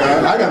my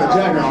God. I got a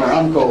jacket on.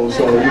 I'm cold,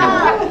 so you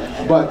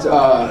know. But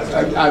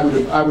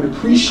I would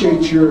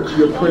appreciate your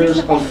prayers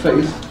of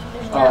faith.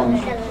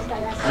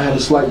 I have a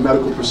slight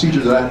medical procedure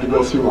that I have to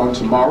go through on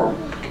tomorrow,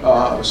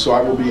 so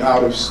I will be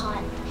out of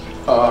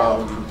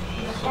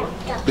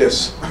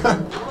this.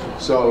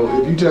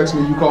 So if you text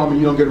me, you call me,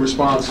 you don't get a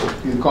response,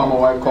 you can call my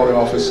wife, call the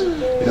office,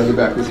 and I'll get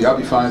back with you. I'll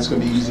be fine. It's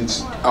going to be easy.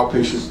 It's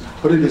outpatient,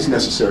 but it is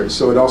necessary.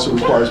 So it also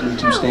requires me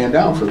to stand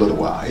down for a little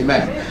while.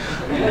 Amen.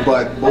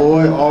 But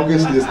boy,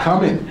 August is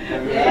coming.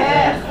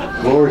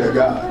 Glory to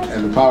God.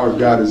 And the power of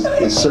God is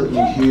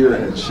certainly here.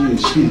 And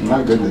she,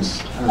 my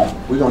goodness.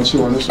 We're going to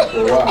chew on this one for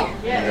a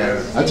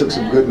while. I took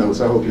some good notes.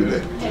 I hope you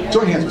did.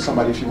 Join hands with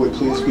somebody if you would,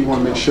 please. We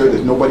want to make sure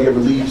that nobody ever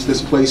leaves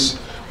this place,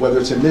 whether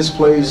it's in this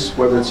place,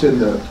 whether it's in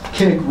the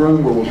Kinnick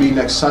room where we'll be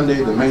next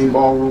Sunday, the main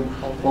ballroom,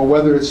 or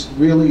whether it's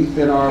really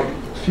in our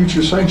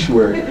future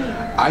sanctuary.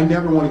 I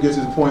never want to get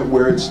to the point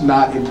where it's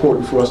not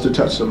important for us to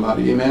touch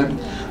somebody. Amen?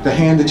 The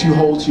hand that you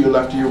hold to your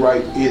left or your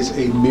right is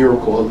a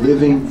miracle, a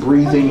living,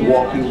 breathing,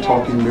 walking,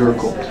 talking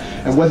miracle.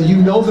 And whether you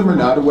know them or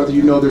not, or whether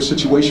you know their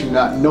situation or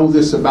not, know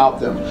this about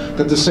them,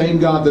 that the same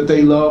God that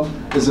they love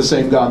is the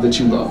same God that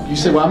you love. You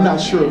say, well, I'm not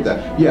sure of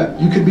that. Yeah,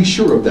 you can be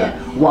sure of that.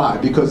 Why?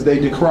 Because they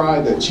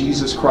decry that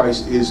Jesus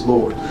Christ is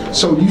Lord.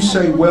 So you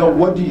say, well,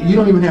 what do you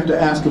don't even have to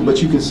ask him,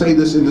 but you can say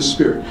this in the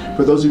Spirit.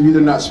 For those of you that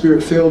are not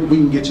Spirit-filled, we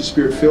can get you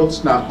Spirit-filled.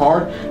 It's not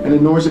hard,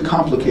 and nor is it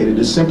complicated.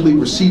 It's simply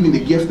receiving the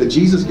gift that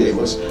Jesus gave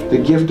us,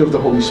 the gift of the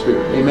Holy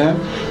Spirit. Amen?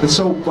 And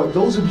so, but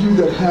those of you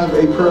that have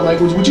a prayer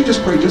language, would you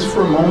just pray just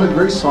for a moment,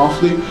 very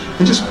softly,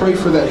 and just pray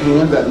for that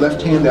hand, that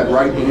left hand, that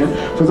right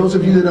hand. For those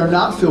of you that are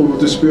not filled with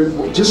the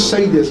Spirit, just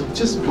say this,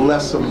 just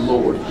bless them,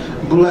 Lord.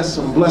 Bless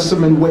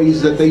them in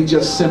ways that they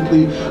just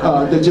simply,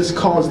 that just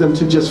cause them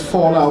to just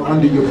fall out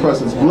under your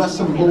presence. Bless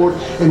them, Lord,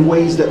 in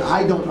ways that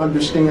I don't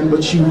understand,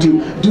 but you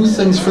do. Do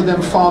things for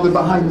them, Father,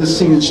 behind the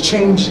scenes.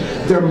 Change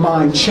their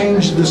mind,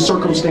 change the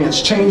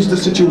circumstance, change the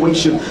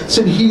situation.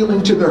 Send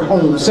healing to their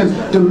homes, send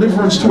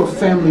deliverance to a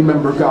family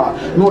member,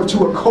 God. Lord,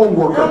 to a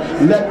co-worker.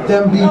 Let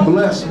them be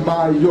blessed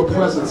by your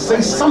presence.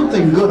 Say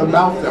something good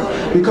about them,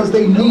 because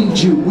they need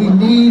you. We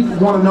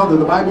need one another.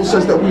 The Bible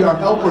says that we are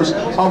helpers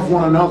of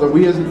one another.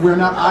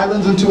 We're not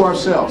islands unto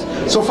ourselves.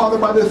 So, Father,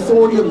 by the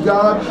authority of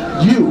God,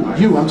 you,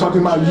 I'm talking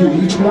about you,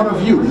 each one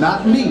of you,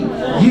 not me,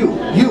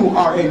 you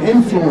are an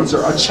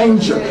influencer, a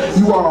changer.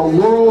 You are a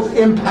world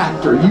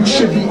impactor. You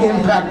should be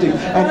impacting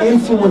and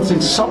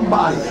influencing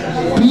somebody.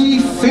 Be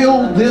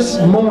filled this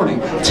morning.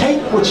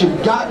 Take what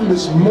you've gotten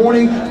this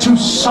morning to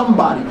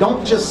somebody.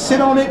 Don't just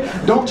sit on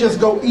it. Don't just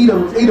go eat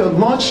a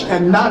lunch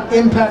and not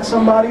impact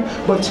somebody,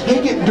 but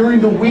take it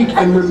during the week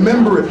and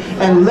remember it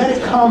and let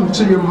it come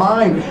to your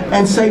mind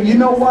and say, you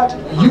know what?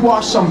 You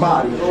are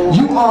somebody.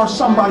 You are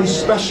somebody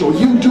special.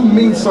 You do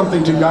mean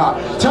something to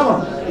God. Tell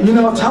them.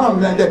 Tell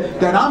them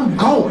that I'm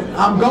going.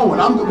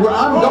 Where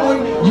I'm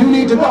going, you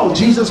need to go.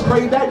 Jesus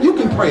prayed that. You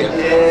can pray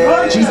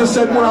it. Jesus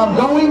said, where I'm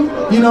going,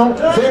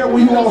 there will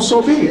you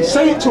also be.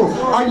 Say it to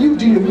him.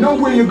 Do you know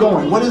where you're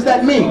going? What does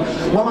that mean?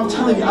 Well, I'm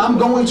telling you, I'm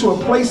going to a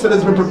place that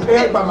has been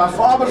prepared by my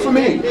Father for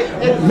me.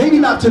 Maybe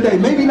not today,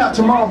 maybe not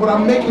tomorrow, but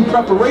I'm making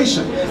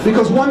preparation,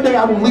 because one day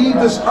I will leave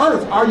this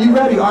earth. Are you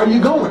ready? Are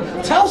you going?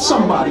 Tell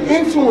somebody.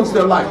 Influence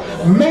their life.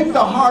 Make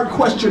the hard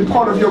question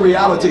part of your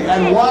reality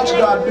and watch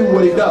God do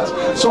what he does.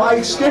 So I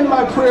extend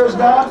my prayers,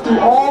 God, through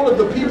all of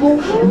the people,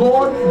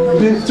 Lord,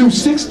 through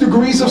 6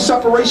 degrees of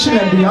separation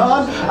and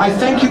beyond. I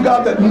thank you,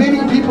 God, that many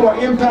people are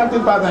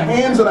impacted by the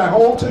hands that I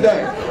hold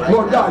today.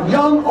 Lord God,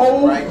 young,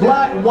 old,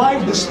 black,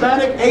 white,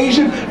 Hispanic,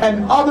 Asian,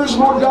 and others,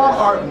 Lord God,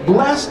 are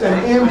blessed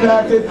and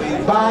impacted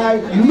by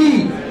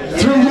me,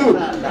 through you.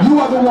 You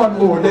are the one,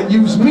 Lord, that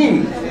used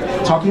me,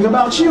 talking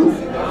about you.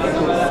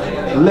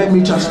 Let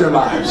me touch their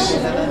lives.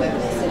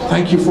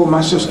 Thank you for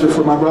my sister,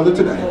 for my brother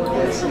today.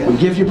 We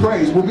give you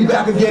praise. We'll be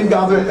back again,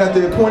 God, at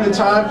the appointed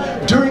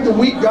time. During the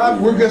week,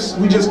 God,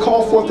 we just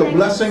call forth a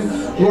blessing,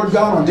 Lord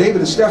God, on David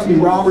and Stephanie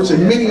Roberts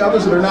and many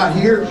others that are not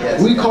here.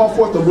 We call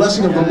forth the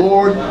blessing of the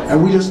Lord,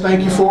 and we just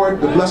thank you for it.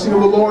 The blessing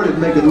of the Lord, it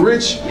maketh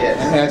rich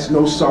and adds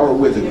no sorrow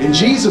with it. In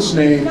Jesus'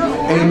 name,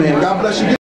 amen. God bless you.